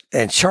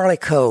 And Charlie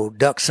Coe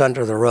ducks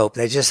under the rope.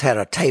 They just had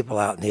a table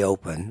out in the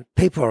open.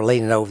 People are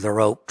leaning over the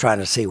rope trying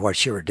to see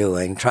what you were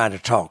doing, trying to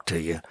talk to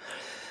you.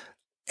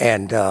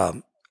 And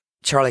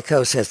Charlie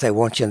Coe says, they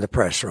want you in the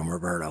press room,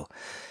 Roberto.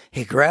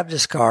 He grabbed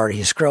his card,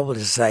 he scribbled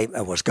his name,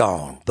 and was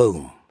gone.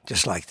 Boom.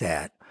 Just like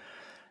that.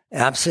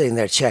 And I'm sitting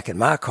there checking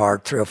my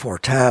card 3 or 4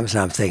 times,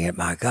 and I'm thinking,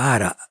 my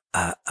God,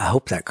 I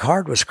hope that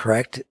card was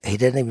correct. He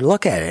didn't even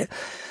look at it.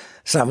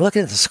 So I'm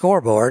looking at the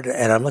scoreboard,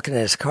 and I'm looking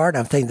at his card, and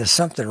I'm thinking there's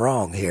something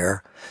wrong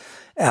here.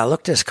 And I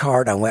looked at his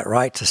card, I went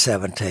right to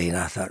 17.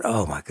 I thought,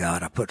 oh, my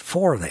God, I put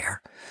 4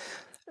 there.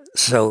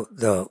 So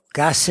the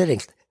guy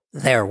sitting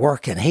there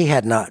working, he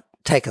had not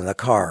taken the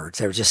cards.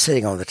 They were just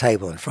sitting on the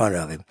table in front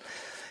of him.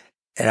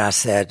 And I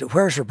said,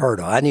 where's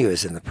Roberto? I knew he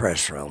was in the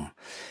press room.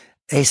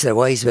 He said,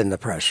 well, he's been in the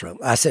press room.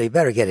 I said, you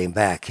better get him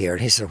back here.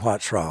 And he said,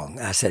 what's wrong?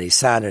 I said, he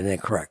signed an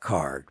incorrect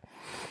card.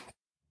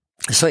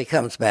 So he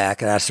comes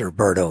back, and I said,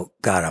 Roberto,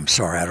 God, I'm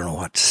sorry. I don't know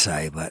what to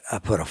say, but I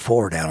put a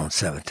 4 down on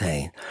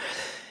 17.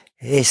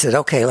 He said,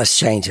 okay, let's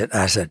change it.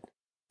 I said,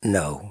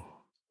 no,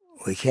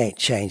 we can't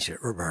change it,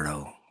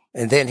 Roberto.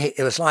 And then it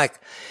was like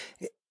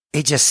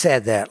he just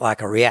said that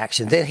like a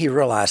reaction. Then he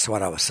realized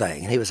what I was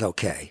saying, and he was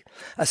okay.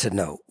 I said,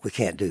 no, we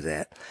can't do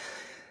that.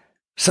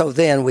 So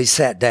then we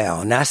sat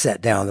down, and I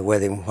sat down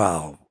with him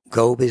while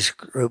Goby's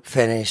group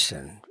finished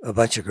and a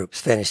bunch of groups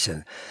finished,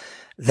 and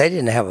they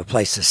didn't have a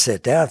place to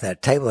sit down at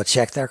that table to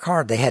check their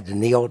card. They had to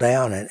kneel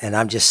down, and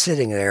I'm just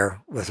sitting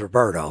there with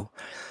Roberto.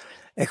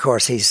 Of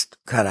course, he's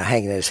kind of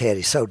hanging his head.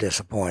 He's so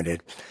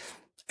disappointed.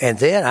 And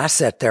then I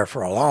sat there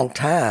for a long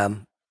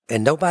time,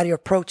 and nobody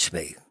approached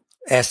me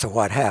as to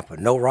what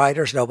happened. No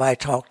writers, nobody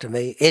talked to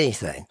me,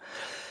 anything.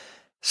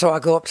 So I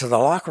go up to the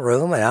locker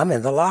room, and I'm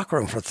in the locker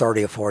room for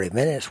 30 or 40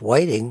 minutes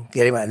waiting,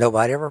 getting out.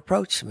 Nobody ever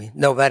approached me.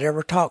 Nobody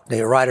ever talked to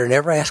me. A writer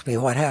never asked me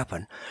what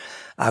happened.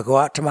 I go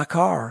out to my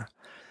car,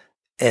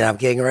 and I'm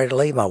getting ready to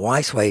leave. My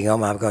wife's waiting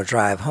on me. I'm going to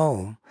drive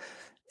home,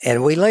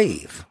 and we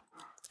leave.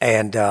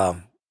 And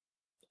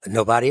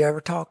nobody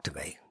ever talked to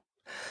me.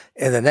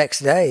 And the next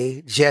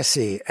day,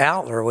 Jesse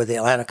Outler with the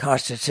Atlanta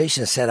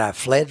Constitution said I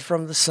fled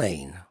from the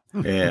scene.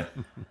 Yeah.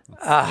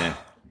 Yeah.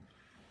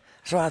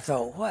 So I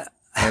thought, what?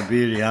 They're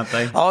beauty, aren't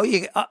they? All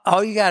you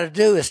got to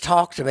do is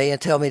talk to me and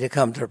tell me to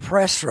come to the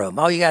press room.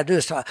 All you got to do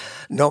is talk.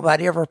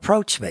 Nobody ever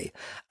approached me.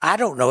 I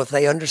don't know if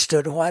they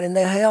understood what in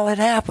the hell had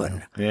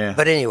happened. Yeah.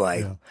 But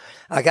anyway, Yeah.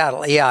 I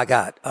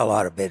got a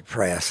lot of bad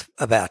press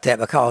about that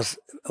because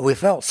we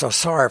felt so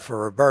sorry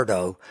for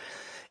Roberto,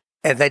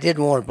 and they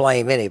didn't want to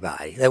blame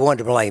anybody. They wanted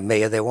to blame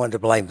me, or they wanted to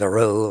blame the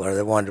rule, or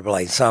they wanted to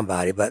blame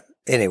somebody. But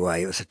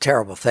anyway, it was a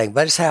terrible thing.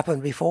 But it's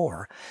happened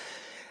before.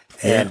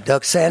 Yeah. And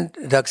Doug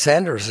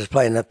Sanders was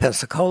playing the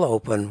Pensacola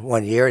Open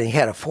one year, and he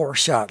had a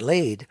 4-shot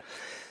lead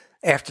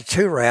after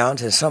 2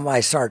 rounds, and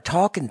somebody started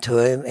talking to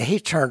him, and he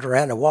turned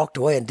around and walked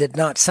away and did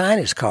not sign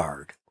his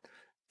card,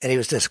 and he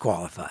was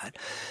disqualified.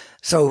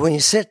 So when you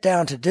sit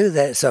down to do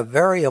that, it's a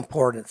very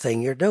important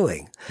thing you're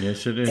doing.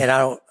 Yes, it is. And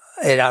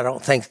I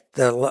don't think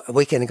the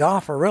weekend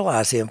golfer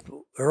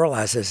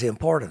realizes the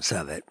importance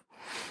of it.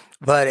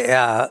 But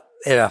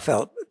I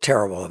felt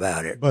terrible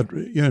about it. But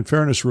in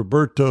fairness,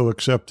 Roberto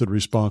accepted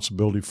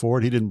responsibility for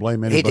it. He didn't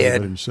blame anybody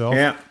but himself.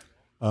 Yeah.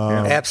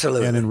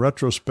 Absolutely. And in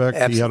retrospect,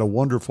 he had a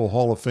wonderful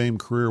Hall of Fame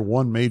career,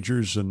 won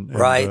majors, and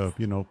right.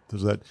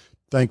 Because that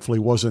thankfully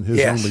wasn't his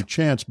only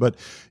chance. But,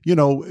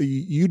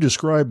 you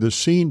described the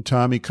scene,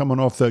 Tommy, coming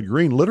off that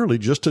green, literally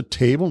just a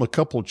table and a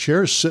couple of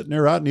chairs sitting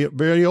there out in the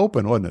very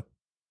open, wasn't it?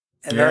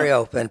 Very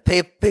open.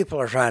 People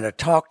are trying to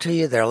talk to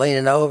you. They're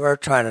leaning over,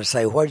 trying to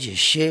say, what'd you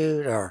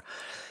shoot? Or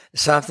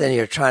something,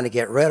 you're trying to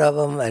get rid of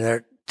them, and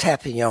they're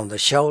tapping you on the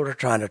shoulder,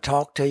 trying to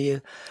talk to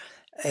you.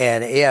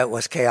 And yeah, it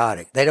was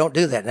chaotic. They don't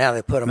do that now.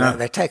 They put them,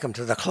 they take them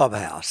to the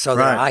clubhouse, so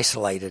they're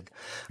isolated,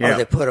 or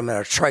they put them in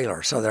a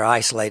trailer, so they're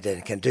isolated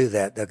and can do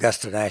that. The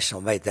Augusta National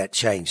made that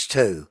change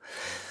too.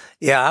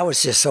 Yeah, I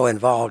was just so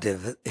involved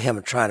in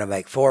him trying to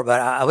make four,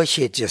 but I wish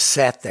he had just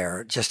sat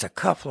there just a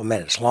couple of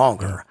minutes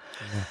longer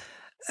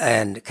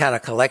and kind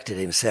of collected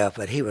himself.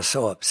 But he was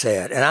so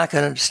upset, and I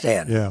can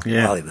understand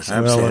while he was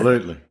upset.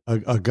 Absolutely.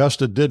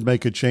 Augusta did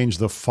make a change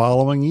the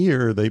following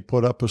year. They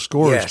put up a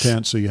scorer's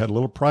tent, so you had a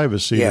little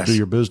privacy to do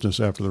your business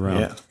after the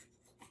round.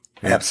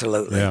 Yeah.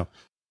 Absolutely. Yeah.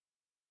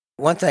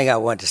 One thing I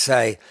want to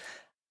say,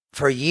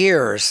 for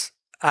years,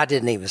 I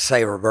didn't even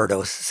say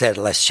Roberto said,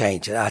 let's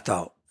change it. I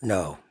thought,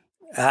 no.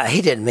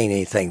 He didn't mean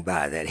anything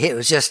by that. It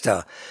was just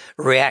a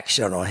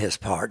reaction on his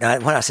part. Now,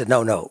 when I said,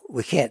 no,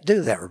 we can't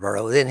do that,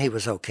 Roberto, then he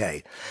was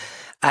okay.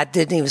 I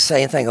didn't even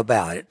say anything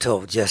about it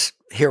till just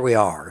here we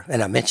are.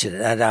 And I mentioned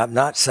it. And I'm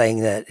not saying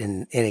that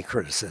in any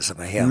criticism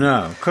of him.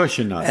 No, of course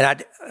you're not.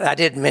 And I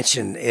didn't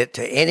mention it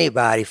to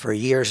anybody for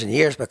years and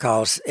years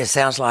because it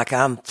sounds like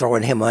I'm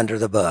throwing him under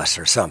the bus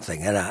or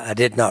something. And I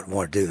did not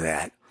want to do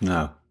that.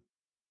 No.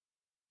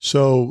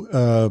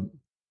 So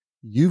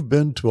you've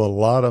been to a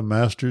lot of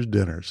Masters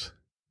dinners.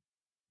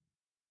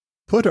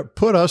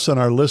 Put us and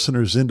our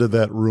listeners into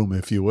that room,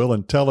 if you will,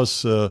 and tell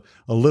us a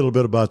little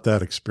bit about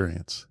that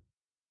experience.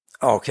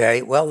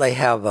 Okay. Well, they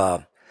have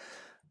a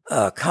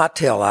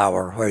cocktail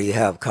hour where you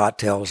have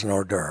cocktails and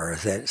hors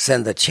d'oeuvres. It's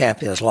in the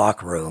Champions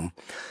locker room,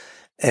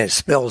 and it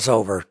spills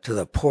over to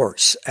the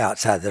porch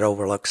outside that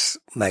overlooks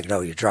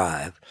Magnolia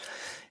Drive.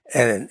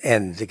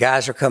 And the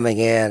guys are coming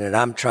in, and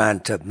I'm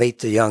trying to meet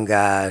the young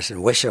guys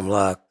and wish them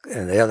luck.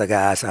 And the other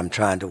guys, I'm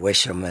trying to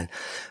wish them and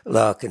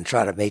luck and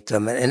try to meet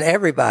them. And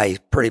everybody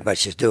pretty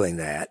much is doing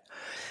that.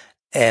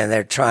 And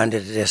they're trying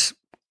to just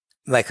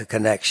make a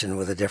connection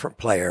with the different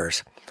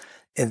players.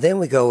 And then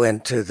we go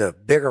into the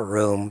bigger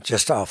room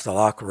just off the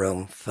locker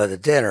room for the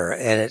dinner.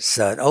 And it's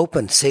an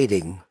open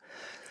seating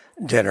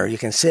dinner. You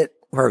can sit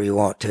wherever you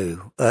want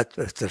to. At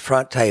the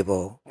front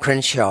table,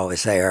 Crenshaw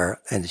is there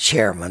and the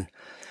chairman,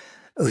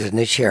 who's the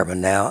new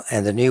chairman now,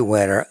 and the new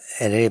winner,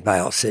 and anybody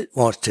else that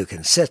wants to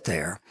can sit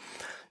there.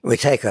 We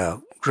take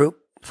a group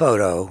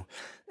photo,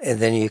 and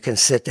then you can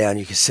sit down.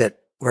 You can sit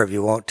wherever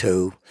you want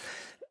to.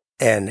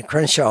 And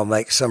Crenshaw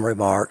makes some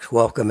remarks,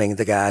 welcoming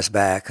the guys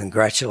back,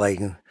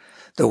 congratulating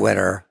the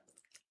winner.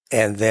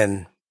 And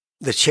then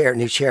the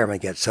new chairman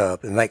gets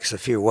up and makes a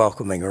few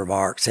welcoming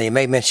remarks. And he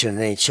may mention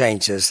any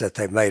changes that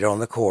they've made on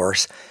the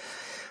course.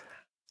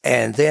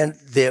 And then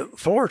the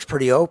floor is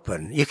pretty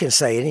open. You can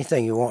say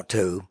anything you want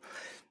to.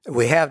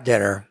 We have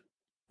dinner.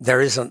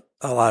 There isn't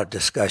a lot of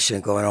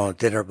discussion going on at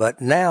dinner,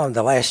 but now in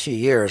the last few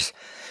years,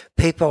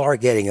 people are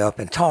getting up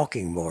and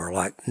talking more,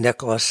 like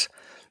Nicholas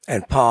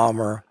and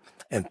Palmer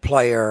and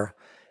Player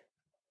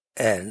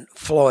and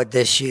Floyd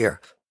this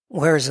year.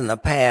 Whereas in the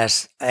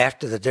past,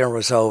 after the dinner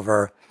was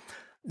over,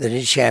 the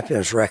new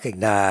champions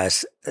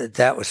recognized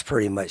that was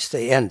pretty much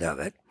the end of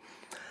it.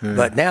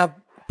 But now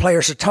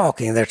players are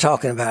talking. They're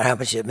talking about how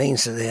much it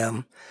means to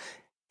them,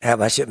 how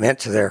much it meant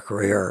to their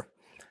career.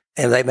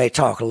 And they may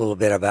talk a little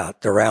bit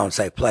about the rounds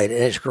they played,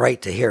 and it's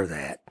great to hear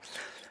that.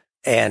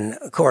 And,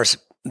 of course,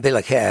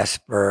 Billy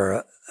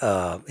Casper,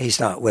 he's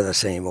not with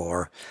us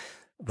anymore,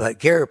 but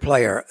Gary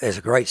Player is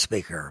a great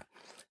speaker,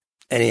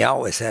 and he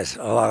always has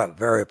a lot of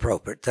very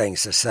appropriate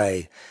things to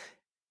say.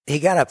 He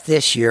got up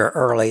this year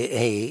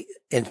early.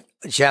 In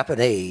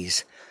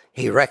Japanese,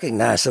 he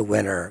recognized the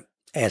winner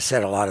and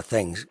said a lot of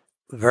things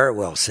very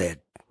well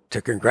said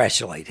to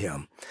congratulate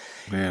him.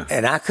 Yeah.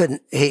 And I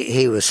couldn't,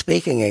 he was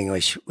speaking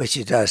English, which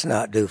he does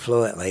not do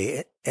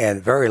fluently,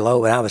 and very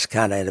low, and I was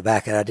kind of in the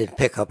back, and I didn't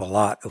pick up a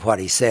lot of what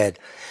he said.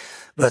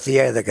 But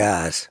the other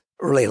guys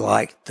really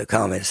liked the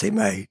comments he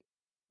made.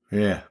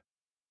 Yeah.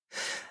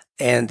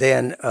 And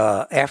then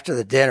after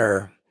the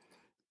dinner,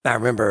 I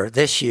remember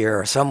this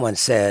year someone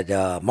said,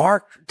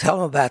 Mark, tell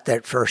them about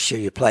that first year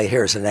you played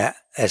here as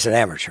an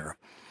amateur.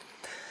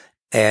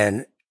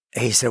 And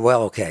he said,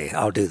 well, okay,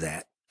 I'll do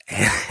that.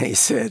 And he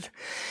said,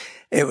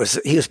 he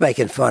was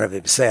making fun of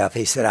himself.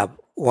 He said, I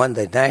won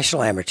the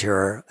National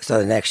Amateur, so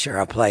the next year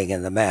I'm playing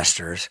in the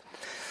Masters.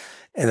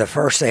 And the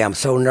first day I'm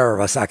so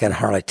nervous I can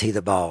hardly tee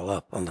the ball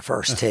up on the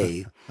first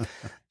tee.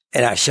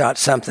 And I shot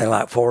something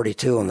like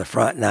 42 on the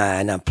front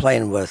nine. I'm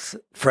playing with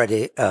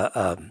Fuzzy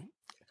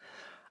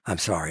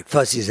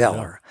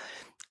Zeller.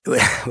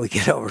 We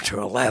get over to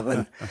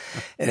 11.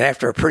 And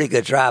after a pretty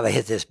good drive, I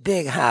hit this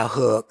big high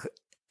hook.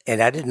 And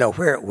I didn't know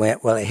where it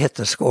went. Well, it hit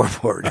the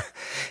scoreboard.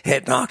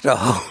 It knocked a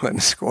hole in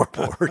the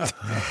scoreboard.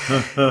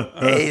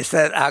 He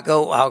said, I'll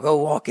go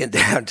walking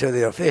down to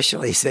the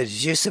official. He said,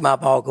 did you see my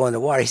ball go in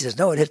the water? He says,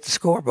 no, it hit the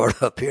scoreboard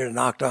up here and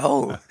knocked a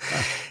hole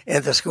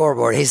in the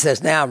scoreboard. He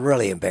says, now I'm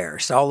really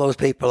embarrassed. All those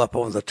people up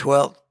on the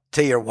 12th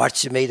tee are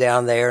watching me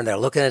down there, and they're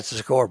looking at the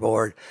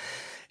scoreboard.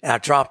 And I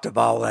dropped the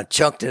ball, and I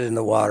chunked it in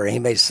the water. And he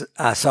made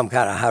some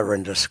kind of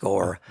horrendous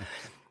score.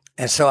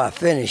 And so I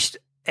finished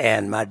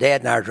And my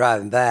dad and I are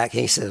driving back.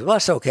 And he says, well,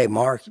 that's okay,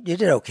 Mark. You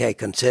did okay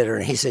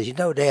considering. He says,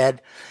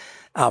 Dad,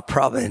 I'll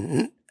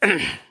probably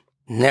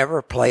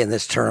never play in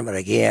this tournament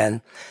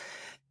again.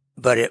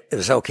 But it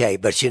was okay.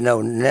 But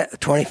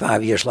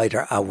 25 years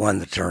later, I won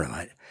the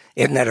tournament.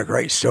 Isn't that a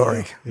great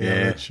story?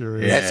 Yeah, that sure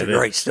is. That's a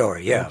great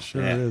story. Yeah, it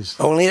sure is.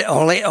 Only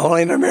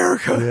in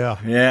America.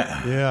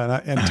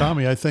 Yeah. And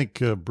Tommy, I think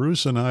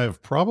Bruce and I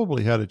have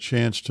probably had a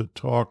chance to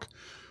talk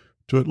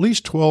to at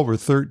least 12 or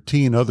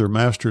 13 other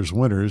Masters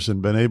winners and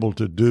been able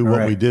to do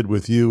what we did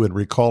with you and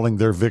recalling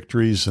their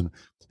victories and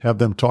have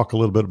them talk a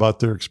little bit about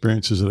their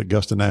experiences at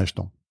Augusta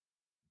National.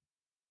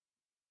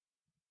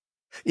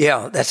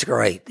 Yeah, that's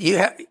great. You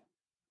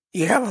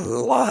have a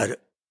lot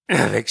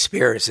of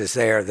experiences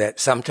there that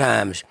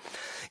sometimes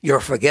you'll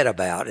forget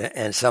about,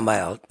 and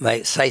somebody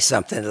may say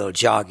something that'll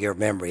jog your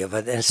memory of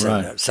an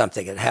incident or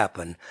something that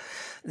happened.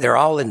 They're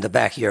all in the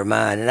back of your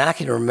mind, and I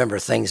can remember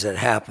things that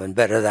happened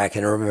better than I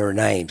can remember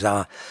names.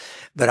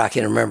 But I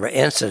can remember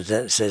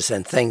incidences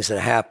and things that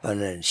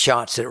happened and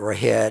shots that were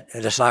hit.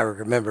 And just like I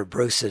remember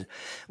Bruce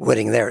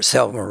winning there at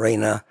Selma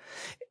Arena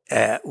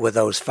with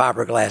those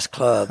fiberglass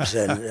clubs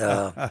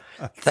and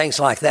things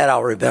like that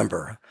I'll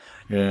remember.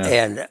 Yeah.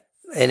 And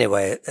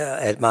anyway,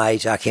 at my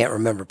age, I can't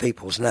remember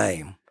people's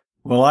name.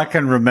 Well, I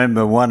can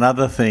remember one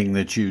other thing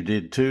that you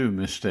did too,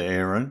 Mr.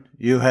 Aaron.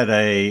 You had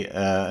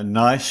a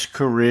nice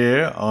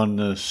career on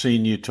the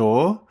senior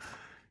tour.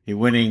 You're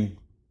winning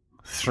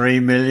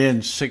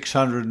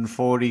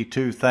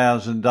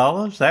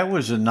 $3,642,000. That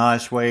was a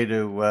nice way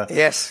to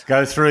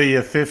go through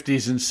your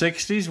 50s and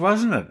 60s,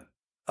 wasn't it?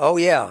 Oh,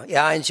 yeah.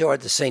 Yeah, I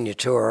enjoyed the senior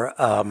tour.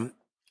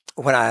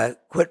 When I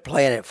quit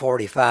playing at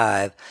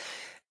 45,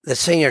 the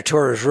senior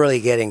tour was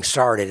really getting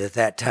started at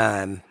that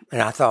time.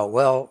 And I thought,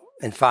 well,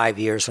 in 5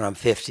 years when I'm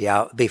 50,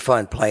 it'll be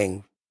fun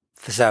playing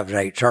for 7 or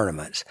 8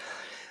 tournaments.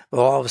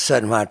 Well, all of a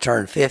sudden when I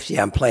turned 50,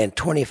 I'm playing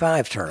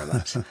 25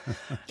 tournaments,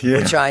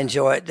 which I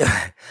enjoyed.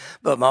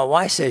 But my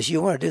wife says,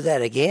 you want to do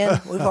that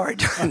again? We've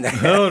already done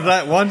that. No,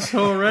 that once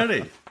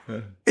already.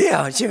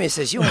 Yeah, Jimmy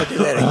says, you want to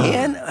do that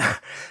again?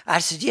 I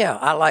said, yeah,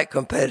 I like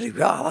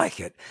competitive. I like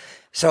it.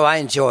 So I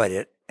enjoyed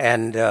it.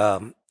 And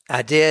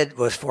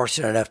was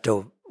fortunate enough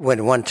to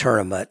win one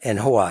tournament in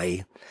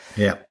Hawaii.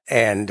 Yeah.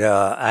 And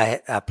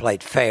I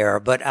played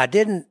fair, but I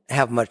didn't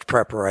have much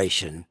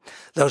preparation.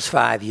 Those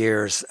 5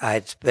 years, I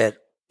had spent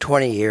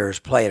 20 years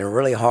playing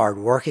really hard,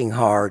 working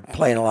hard,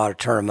 playing a lot of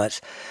tournaments.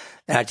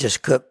 And I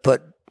just could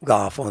put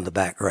golf on the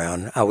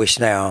background. I wish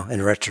now,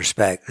 in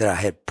retrospect, that I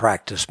had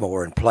practiced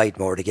more and played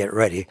more to get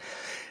ready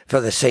for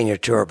the senior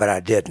tour, but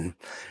I didn't.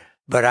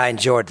 But I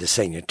enjoyed the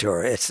senior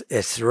tour.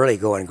 It's really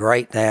going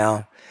great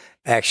now.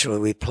 Actually,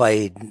 we'd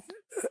play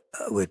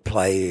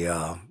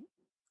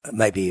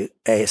maybe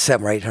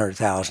 $700,000 or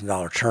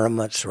 $800,000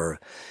 tournaments, or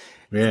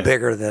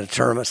bigger than the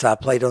tournaments I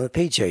played on the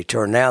PGA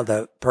Tour. Now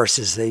the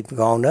purses have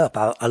gone up.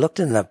 I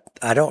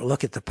don't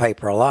look at the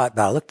paper a lot,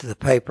 but I looked at the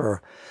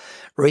paper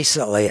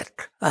recently.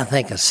 I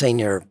think a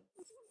senior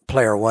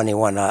player won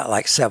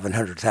like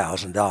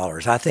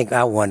 $700,000. I think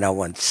I won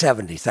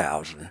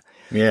 $70,000.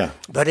 Yeah.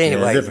 But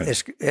anyway,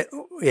 it's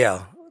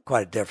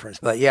quite a difference.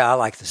 But yeah, I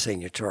like the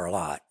senior tour a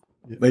lot.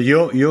 But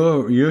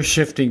you're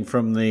shifting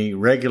from the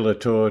regular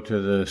tour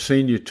to the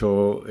senior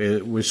tour.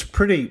 It was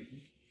pretty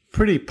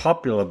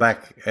popular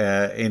back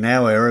in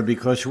our era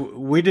because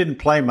we didn't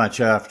play much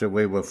after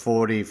we were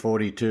 40,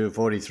 42,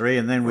 43,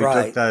 and then we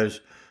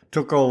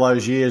took all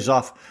those years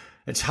off.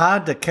 It's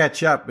hard to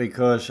catch up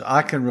because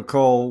I can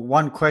recall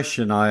one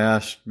question I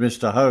asked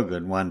Mr.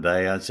 Hogan one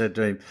day. I said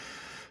to him,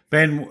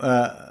 Ben,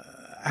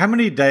 how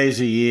many days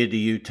a year do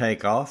you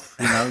take off?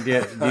 Do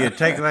you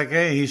take like?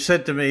 He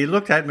said to me, he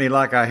looked at me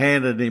like I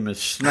handed him a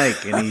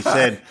snake, and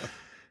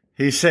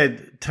he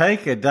said,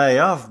 take a day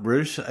off,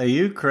 Bruce. Are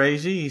you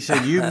crazy? He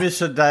said, you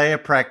miss a day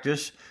of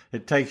practice,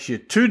 it takes you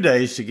 2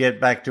 days to get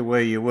back to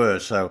where you were.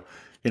 So,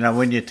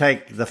 when you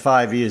take the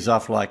 5 years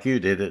off like you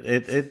did,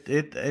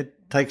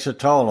 it takes a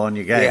toll on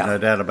your game, no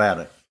doubt about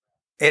it.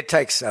 It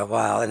takes a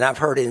while, and I've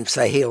heard him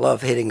say he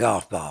loved hitting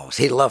golf balls.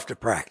 He loved to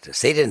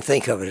practice. He didn't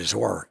think of it as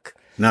work.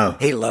 No.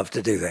 He loved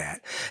to do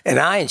that. And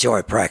I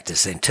enjoy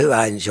practicing, too.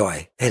 I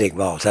enjoy hitting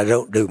balls. I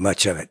don't do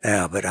much of it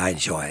now, but I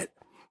enjoy it.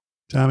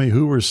 Tommy,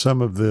 who were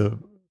some of the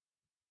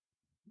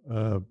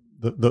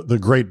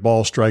great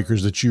ball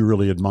strikers that you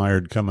really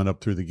admired coming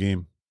up through the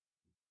game?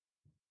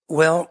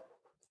 Well,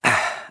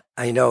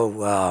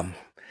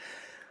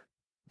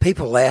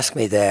 people ask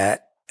me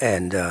that,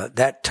 and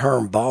that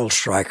term ball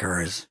striker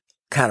is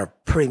kind of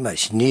pretty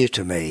much new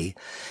to me.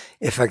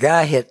 If a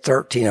guy hit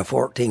 13 or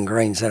 14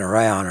 greens in a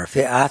round,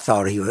 I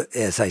thought he was,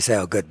 as they say,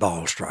 a good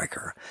ball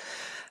striker.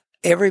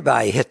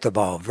 Everybody hit the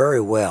ball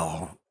very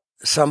well.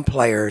 Some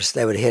players,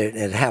 they would hit it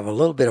and it'd have a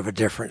little bit of a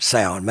different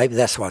sound. Maybe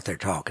that's what they're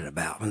talking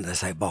about when they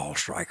say ball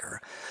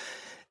striker.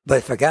 But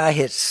if a guy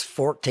hits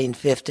 14,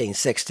 15,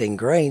 16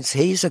 greens,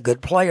 he's a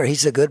good player.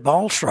 He's a good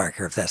ball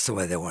striker, if that's the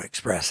way they want to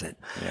express it.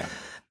 Yeah.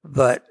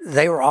 But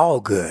they were all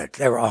good.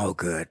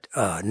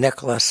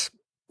 Nicholas,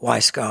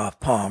 Weiskopf,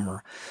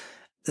 Palmer,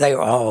 they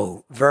were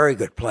all very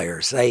good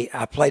players.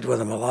 I played with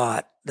them a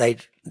lot. They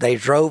They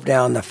drove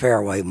down the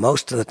fairway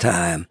most of the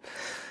time,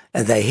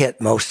 and they hit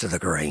most of the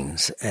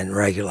greens in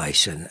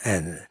regulation.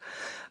 And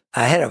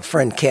I had a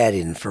friend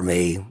caddying for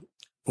me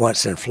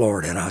once in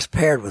Florida, and I was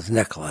paired with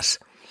Nicholas,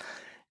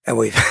 and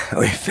we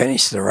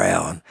finished the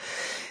round.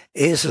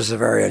 This was a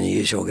very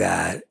unusual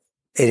guy.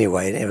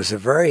 Anyway, it was a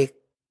very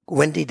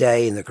windy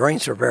day, and the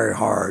greens were very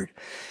hard.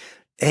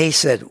 He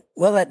said,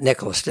 well, that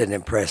Nicholas didn't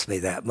impress me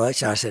that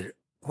much. And I said,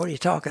 what are you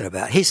talking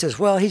about? He says,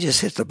 well, he just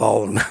hit the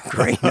ball in the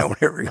green on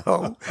every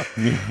hole.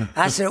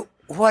 I said,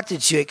 what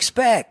did you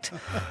expect?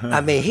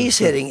 I mean,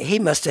 he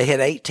must have hit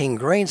 18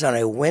 greens on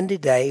a windy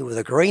day with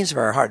the greens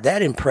very hard.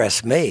 That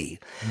impressed me.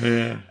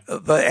 Yeah.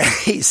 But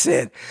he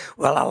said,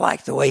 well, I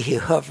like the way he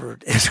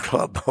hovered his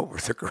club over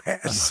the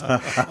grass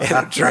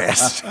and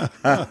addressed.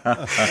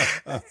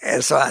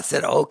 And so I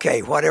said,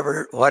 okay,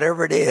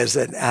 whatever it is.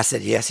 And I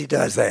said, yes, he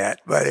does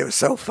that. But it was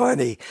so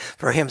funny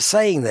for him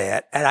saying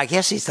that. And I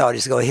guess he thought he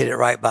was going to hit it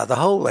right by the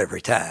hole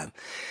every time.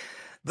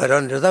 But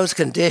under those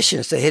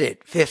conditions, to hit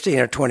it 15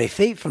 or 20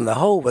 feet from the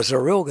hole was a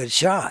real good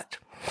shot.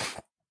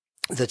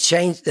 The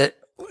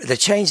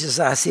changes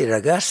I see at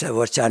Augusta,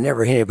 which I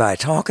never hear anybody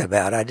talking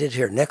about, I did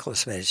hear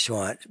Nicholas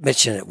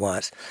mention it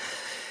once.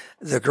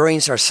 The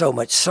greens are so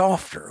much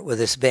softer with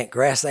this bent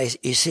grass.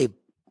 You see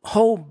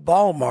whole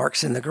ball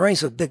marks in the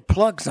greens with big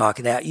plugs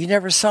knocking out. You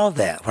never saw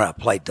that when I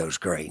played those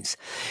greens.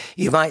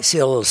 You might see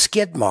a little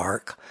skid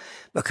mark,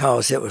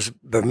 because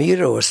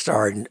Bermuda was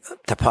starting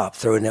to pop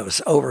through, and it was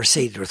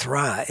overseeded with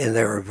rye, and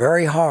they were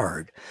very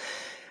hard.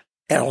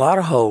 And a lot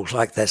of holes,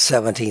 like that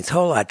 17th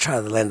hole, I'd try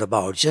to land the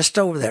ball just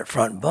over that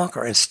front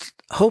bunker and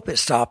hope it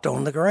stopped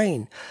on the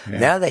green. Yeah.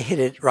 Now they hit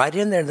it right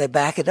in there and they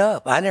back it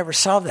up. I never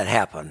saw that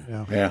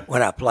happen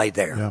when I played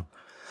there. Yeah.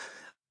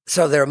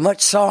 So they're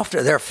much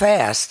softer. They're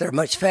fast. They're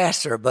much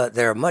faster, but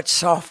they're much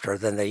softer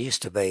than they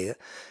used to be.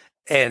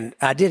 And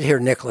I did hear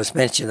Nicholas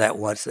mention that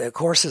once. The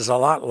course is a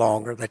lot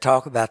longer. They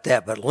talk about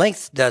that, but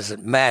length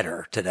doesn't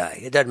matter today.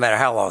 It doesn't matter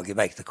how long you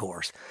make the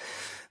course.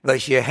 But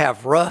if you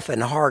have rough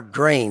and hard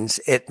greens,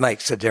 it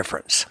makes a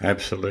difference.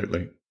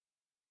 Absolutely.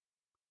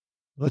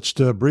 Let's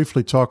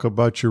briefly talk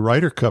about your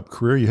Ryder Cup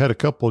career. You had a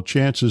couple of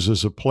chances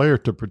as a player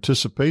to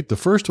participate. The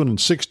first one in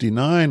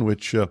 '69,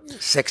 which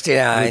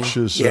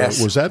is,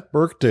 yes. Was at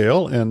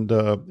Birkdale,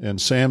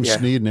 and Sam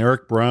Snead and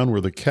Eric Brown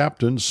were the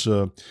captains.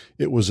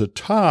 It was a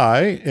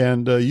tie,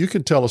 and you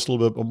can tell us a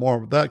little bit more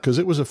about that, because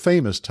it was a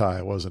famous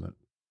tie, wasn't it?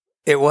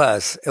 It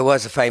was. It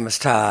was a famous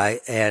tie,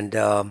 and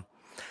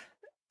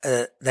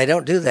they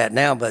don't do that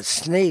now, but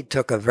Snead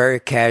took a very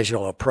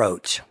casual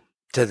approach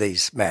to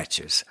these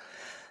matches.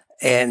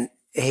 And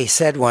he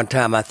said one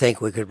time, I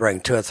think we could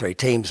bring 2 or 3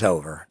 teams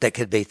over that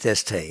could beat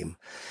this team.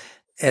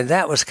 And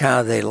that was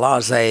kind of the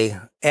laissez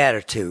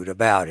attitude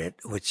about it,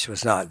 which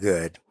was not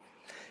good.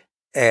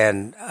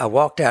 And I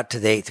walked out to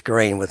the 8th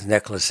green with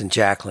Nicholas and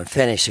Jacqueline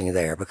finishing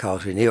there,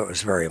 because we knew it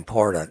was very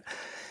important.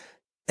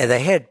 And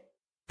they had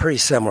pretty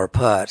similar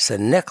putts,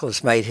 and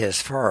Nicholas made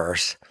his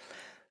first.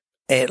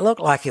 And it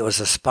looked like it was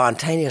a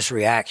spontaneous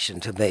reaction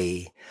to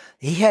me.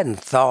 He hadn't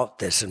thought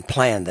this and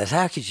planned this.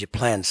 How could you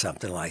plan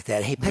something like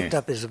that? He picked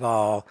up his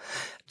ball,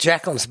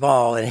 Jacqueline's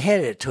ball, and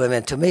handed it to him.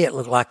 And to me, it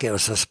looked like it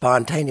was a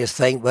spontaneous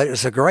thing, but it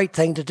was a great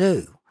thing to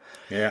do.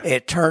 Yeah.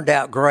 It turned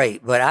out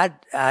great. But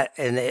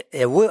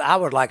I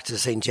would like to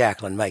have seen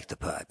Jacqueline make the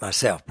putt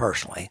myself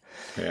personally.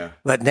 Yeah.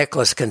 But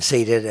Nicholas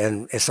conceded,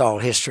 and it's all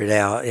history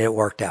now, and it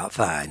worked out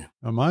fine.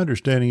 Now, my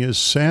understanding is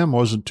Sam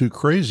wasn't too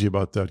crazy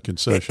about that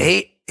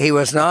concession. He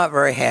was not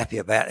very happy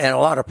about it, and a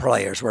lot of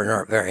players were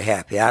not very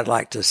happy. I'd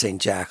like to have seen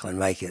Jacqueline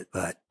make it,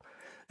 but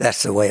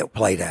that's the way it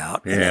played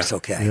out, and that's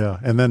okay. Yeah,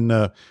 and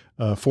then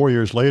 4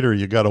 years later,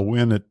 you got a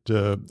win at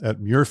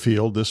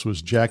Muirfield. This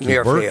was Jackie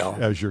Burke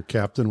as your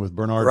captain with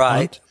Bernard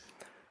Hunt.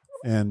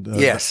 And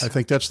yes. I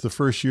think that's the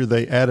first year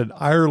they added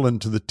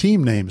Ireland to the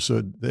team name,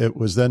 so it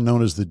was then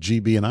known as the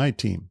GB&I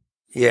team.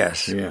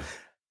 Yes. Yeah.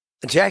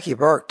 Jackie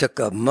Burke took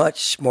a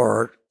much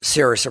more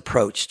serious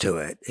approach to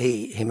it.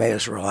 He made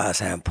us realize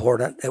how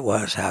important it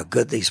was, how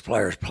good these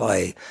players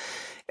play,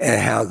 and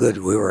how good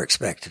we were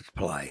expected to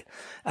play.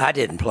 I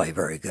didn't play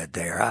very good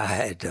there. I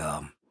had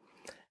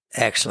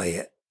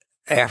actually,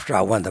 after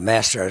I won the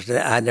Masters,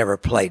 I never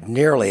played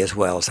nearly as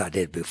well as I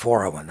did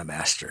before I won the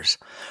Masters.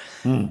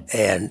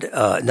 And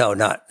no,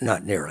 not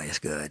nearly as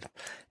good.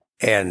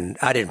 And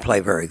I didn't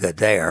play very good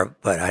there,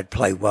 but I'd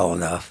played well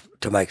enough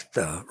to make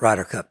the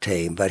Ryder Cup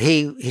team. But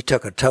he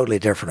took a totally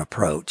different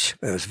approach.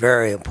 It was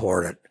very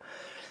important.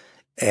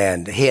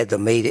 And he had the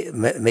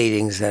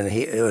meetings, and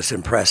it was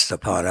impressed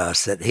upon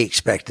us that he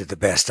expected the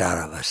best out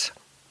of us.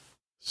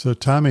 So,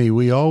 Tommy,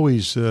 we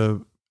always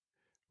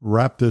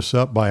wrap this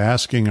up by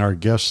asking our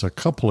guests a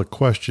couple of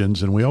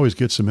questions, and we always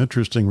get some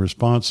interesting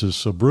responses.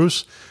 So,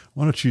 Bruce,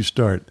 why don't you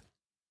start?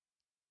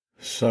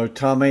 So,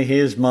 Tommy,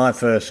 here's my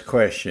first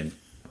question.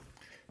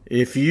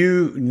 If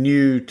you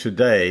knew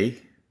today,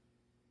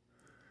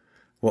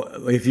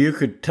 well, if you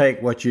could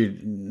take what you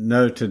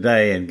know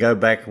today and go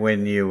back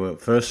when you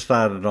first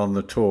started on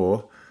the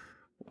tour,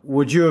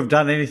 would you have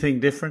done anything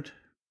different?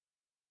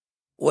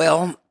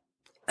 Well,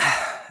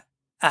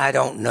 I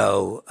don't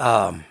know.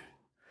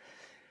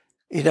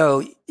 You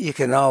know, you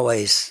can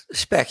always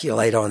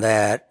speculate on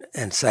that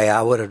and say,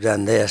 I would have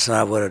done this and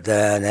I would have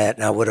done that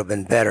and I would have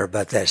been better,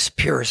 but that's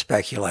pure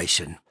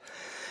speculation.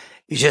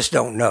 You just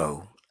don't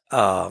know.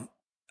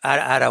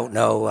 I don't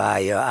know.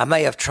 I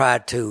may have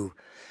tried to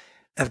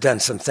have done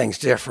some things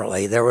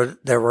differently. There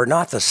were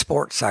not the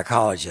sports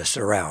psychologists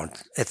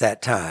around at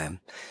that time.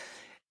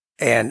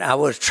 And I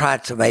would have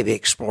tried to maybe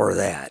explore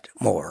that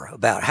more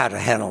about how to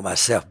handle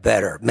myself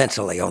better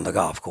mentally on the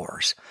golf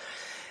course.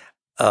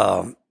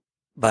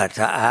 But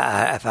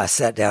if I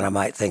sat down, I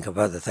might think of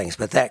other things.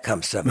 But that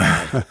comes to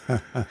mind.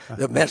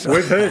 The mental.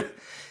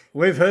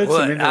 We've heard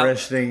some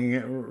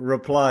interesting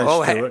replies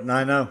to it, and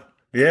I know.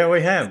 Yeah,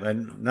 we have,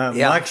 and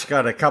Mike's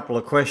got a couple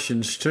of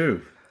questions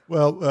too.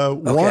 Well,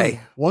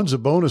 one's a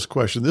bonus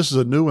question. This is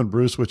a new one,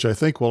 Bruce, which I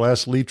think we'll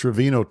ask Lee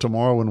Trevino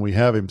tomorrow when we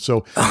have him.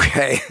 So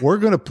we're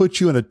going to put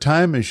you in a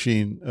time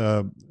machine,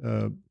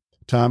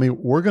 Tommy.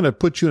 We're going to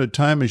put you in a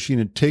time machine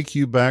and take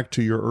you back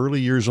to your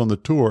early years on the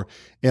tour.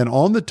 And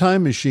on the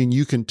time machine,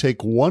 you can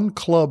take one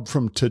club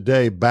from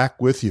today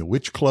back with you.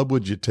 Which club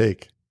would you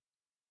take?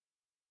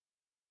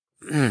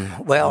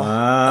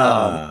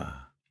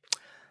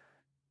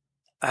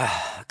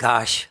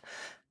 Gosh.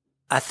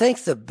 I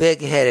think the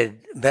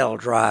big-headed metal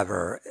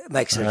driver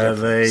makes a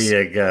difference.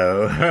 There you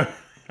go.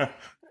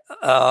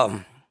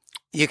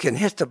 You can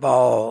hit the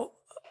ball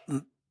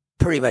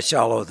pretty much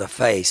all over the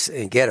face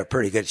and get a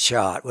pretty good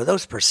shot. With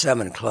those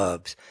persimmon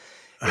clubs,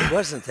 it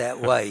wasn't that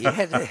way. You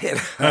had to hit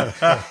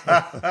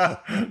a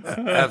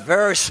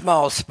very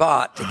small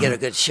spot to get a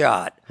good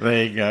shot.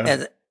 There you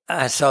go.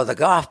 And so the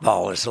golf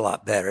ball is a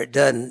lot better. It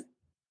doesn't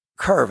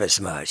curve as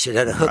much. It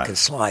doesn't hook and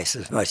slice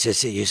as much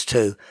as it used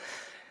to.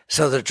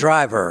 So the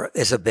driver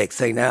is a big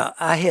thing. Now,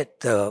 I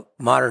hit the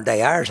modern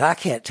day irons. I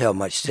can't tell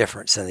much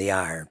difference in the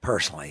iron,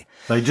 personally.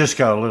 They just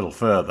go a little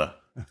further.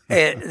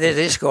 They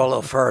just go a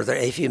little further.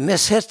 If you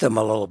mishit them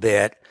a little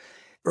bit,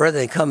 rather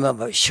than come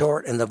up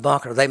short in the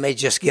bunker, they may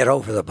just get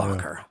over the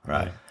bunker. Yeah,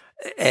 right.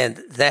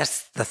 And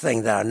that's the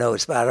thing that I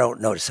notice, but I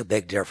don't notice a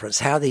big difference.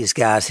 How these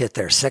guys hit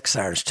their 6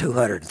 irons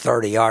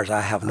 230 yards,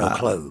 I have no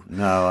clue.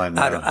 No, I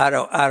know. I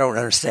don't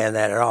understand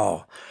that at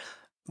all.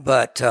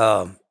 But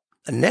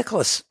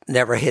Nicholas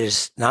never hit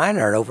his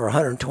 9-iron over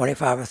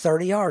 125 or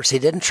 30 yards. He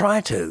didn't try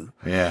to.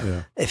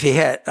 Yeah. If he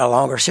had a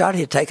longer shot,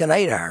 he'd take an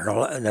 8-iron.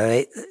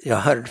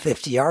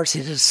 150 yards,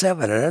 he did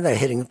 7. And then they're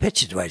hitting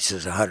pitching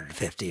wedges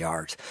 150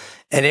 yards.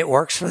 And it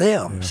works for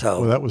them. Yeah.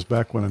 So, well, that was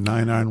back when a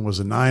 9-iron was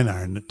a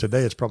 9-iron.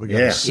 Today it's probably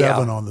got a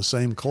 7 on the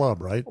same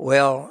club, right?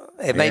 Well,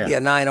 it may be a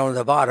 9 on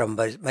the bottom,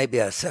 but it may be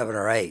a 7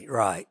 or 8,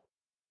 right?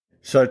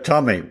 So,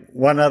 Tommy,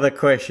 one other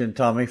question,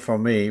 Tommy,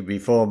 from me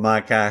before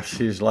Mike asks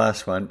his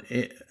last one.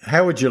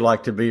 How would you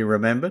like to be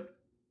remembered?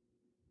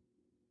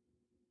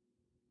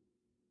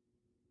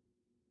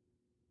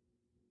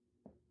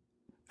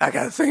 I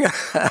got to think.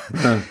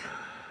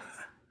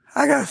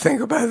 I got to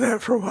think about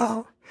that for a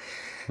while.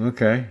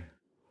 Okay.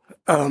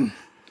 I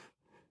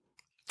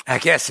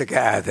guess a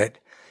guy that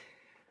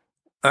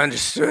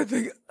understood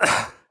the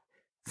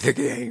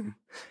game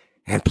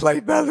and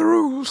played by the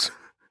rules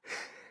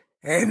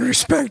and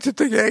respected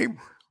the game.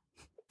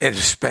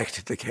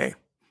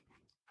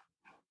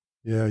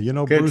 Yeah,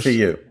 Good Bruce, for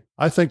you.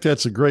 I think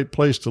that's a great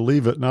place to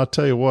leave it. And I'll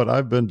tell you what,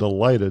 I've been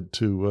delighted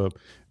to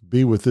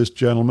be with this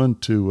gentleman,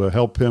 to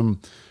help him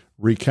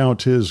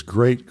recount his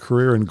great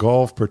career in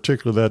golf,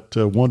 particularly that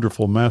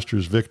wonderful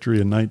Masters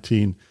victory in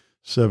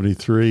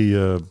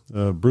 1973.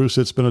 Bruce,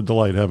 it's been a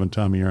delight having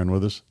Tommy Aaron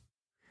with us.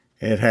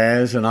 It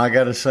has, and I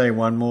got to say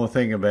one more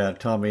thing about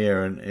Tommy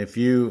Aaron. If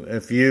you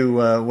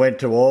went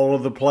to all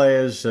of the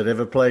players that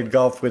ever played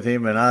golf with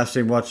him and asked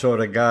him what sort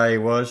of guy he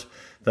was,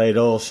 they'd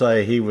all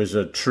say he was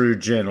a true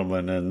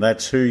gentleman, and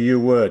that's who you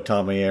were,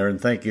 Tommy Aaron.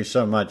 Thank you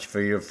so much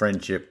for your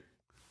friendship.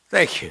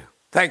 Thank you.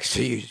 Thanks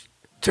to you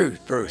too,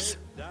 Bruce.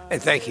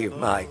 And thank you,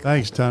 Mike.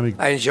 Thanks, Tommy.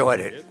 I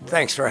enjoyed it.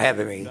 Thanks for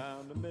having me.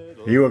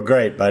 You were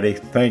great, buddy.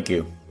 Thank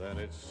you.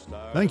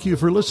 Thank you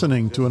for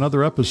listening to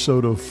another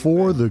episode of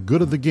For the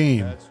Good of the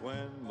Game.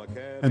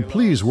 And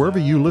please, wherever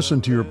you listen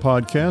to your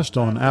podcast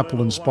on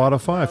Apple and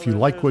Spotify, if you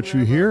like what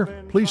you hear,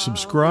 please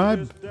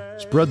subscribe,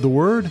 spread the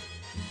word,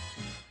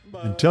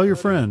 and tell your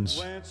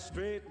friends.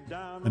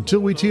 Until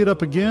we tee it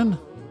up again,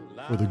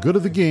 for the good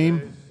of the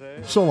game,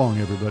 so long,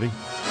 everybody.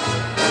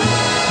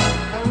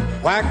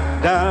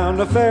 Whack down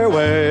the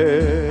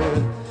fairway,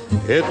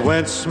 it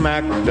went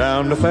smack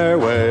down the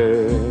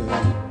fairway.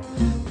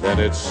 Then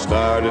it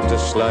started to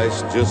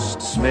slice just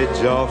a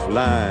smidge off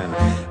line.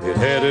 It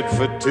headed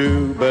for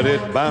 2, but it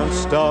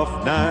bounced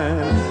off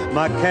 9.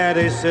 My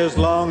caddy says,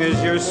 long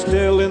as you're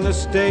still in the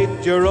state,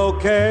 you're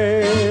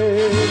okay.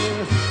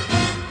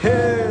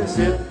 Yes,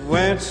 it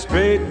went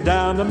straight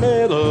down the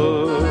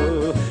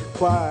middle,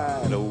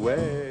 quite a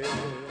way.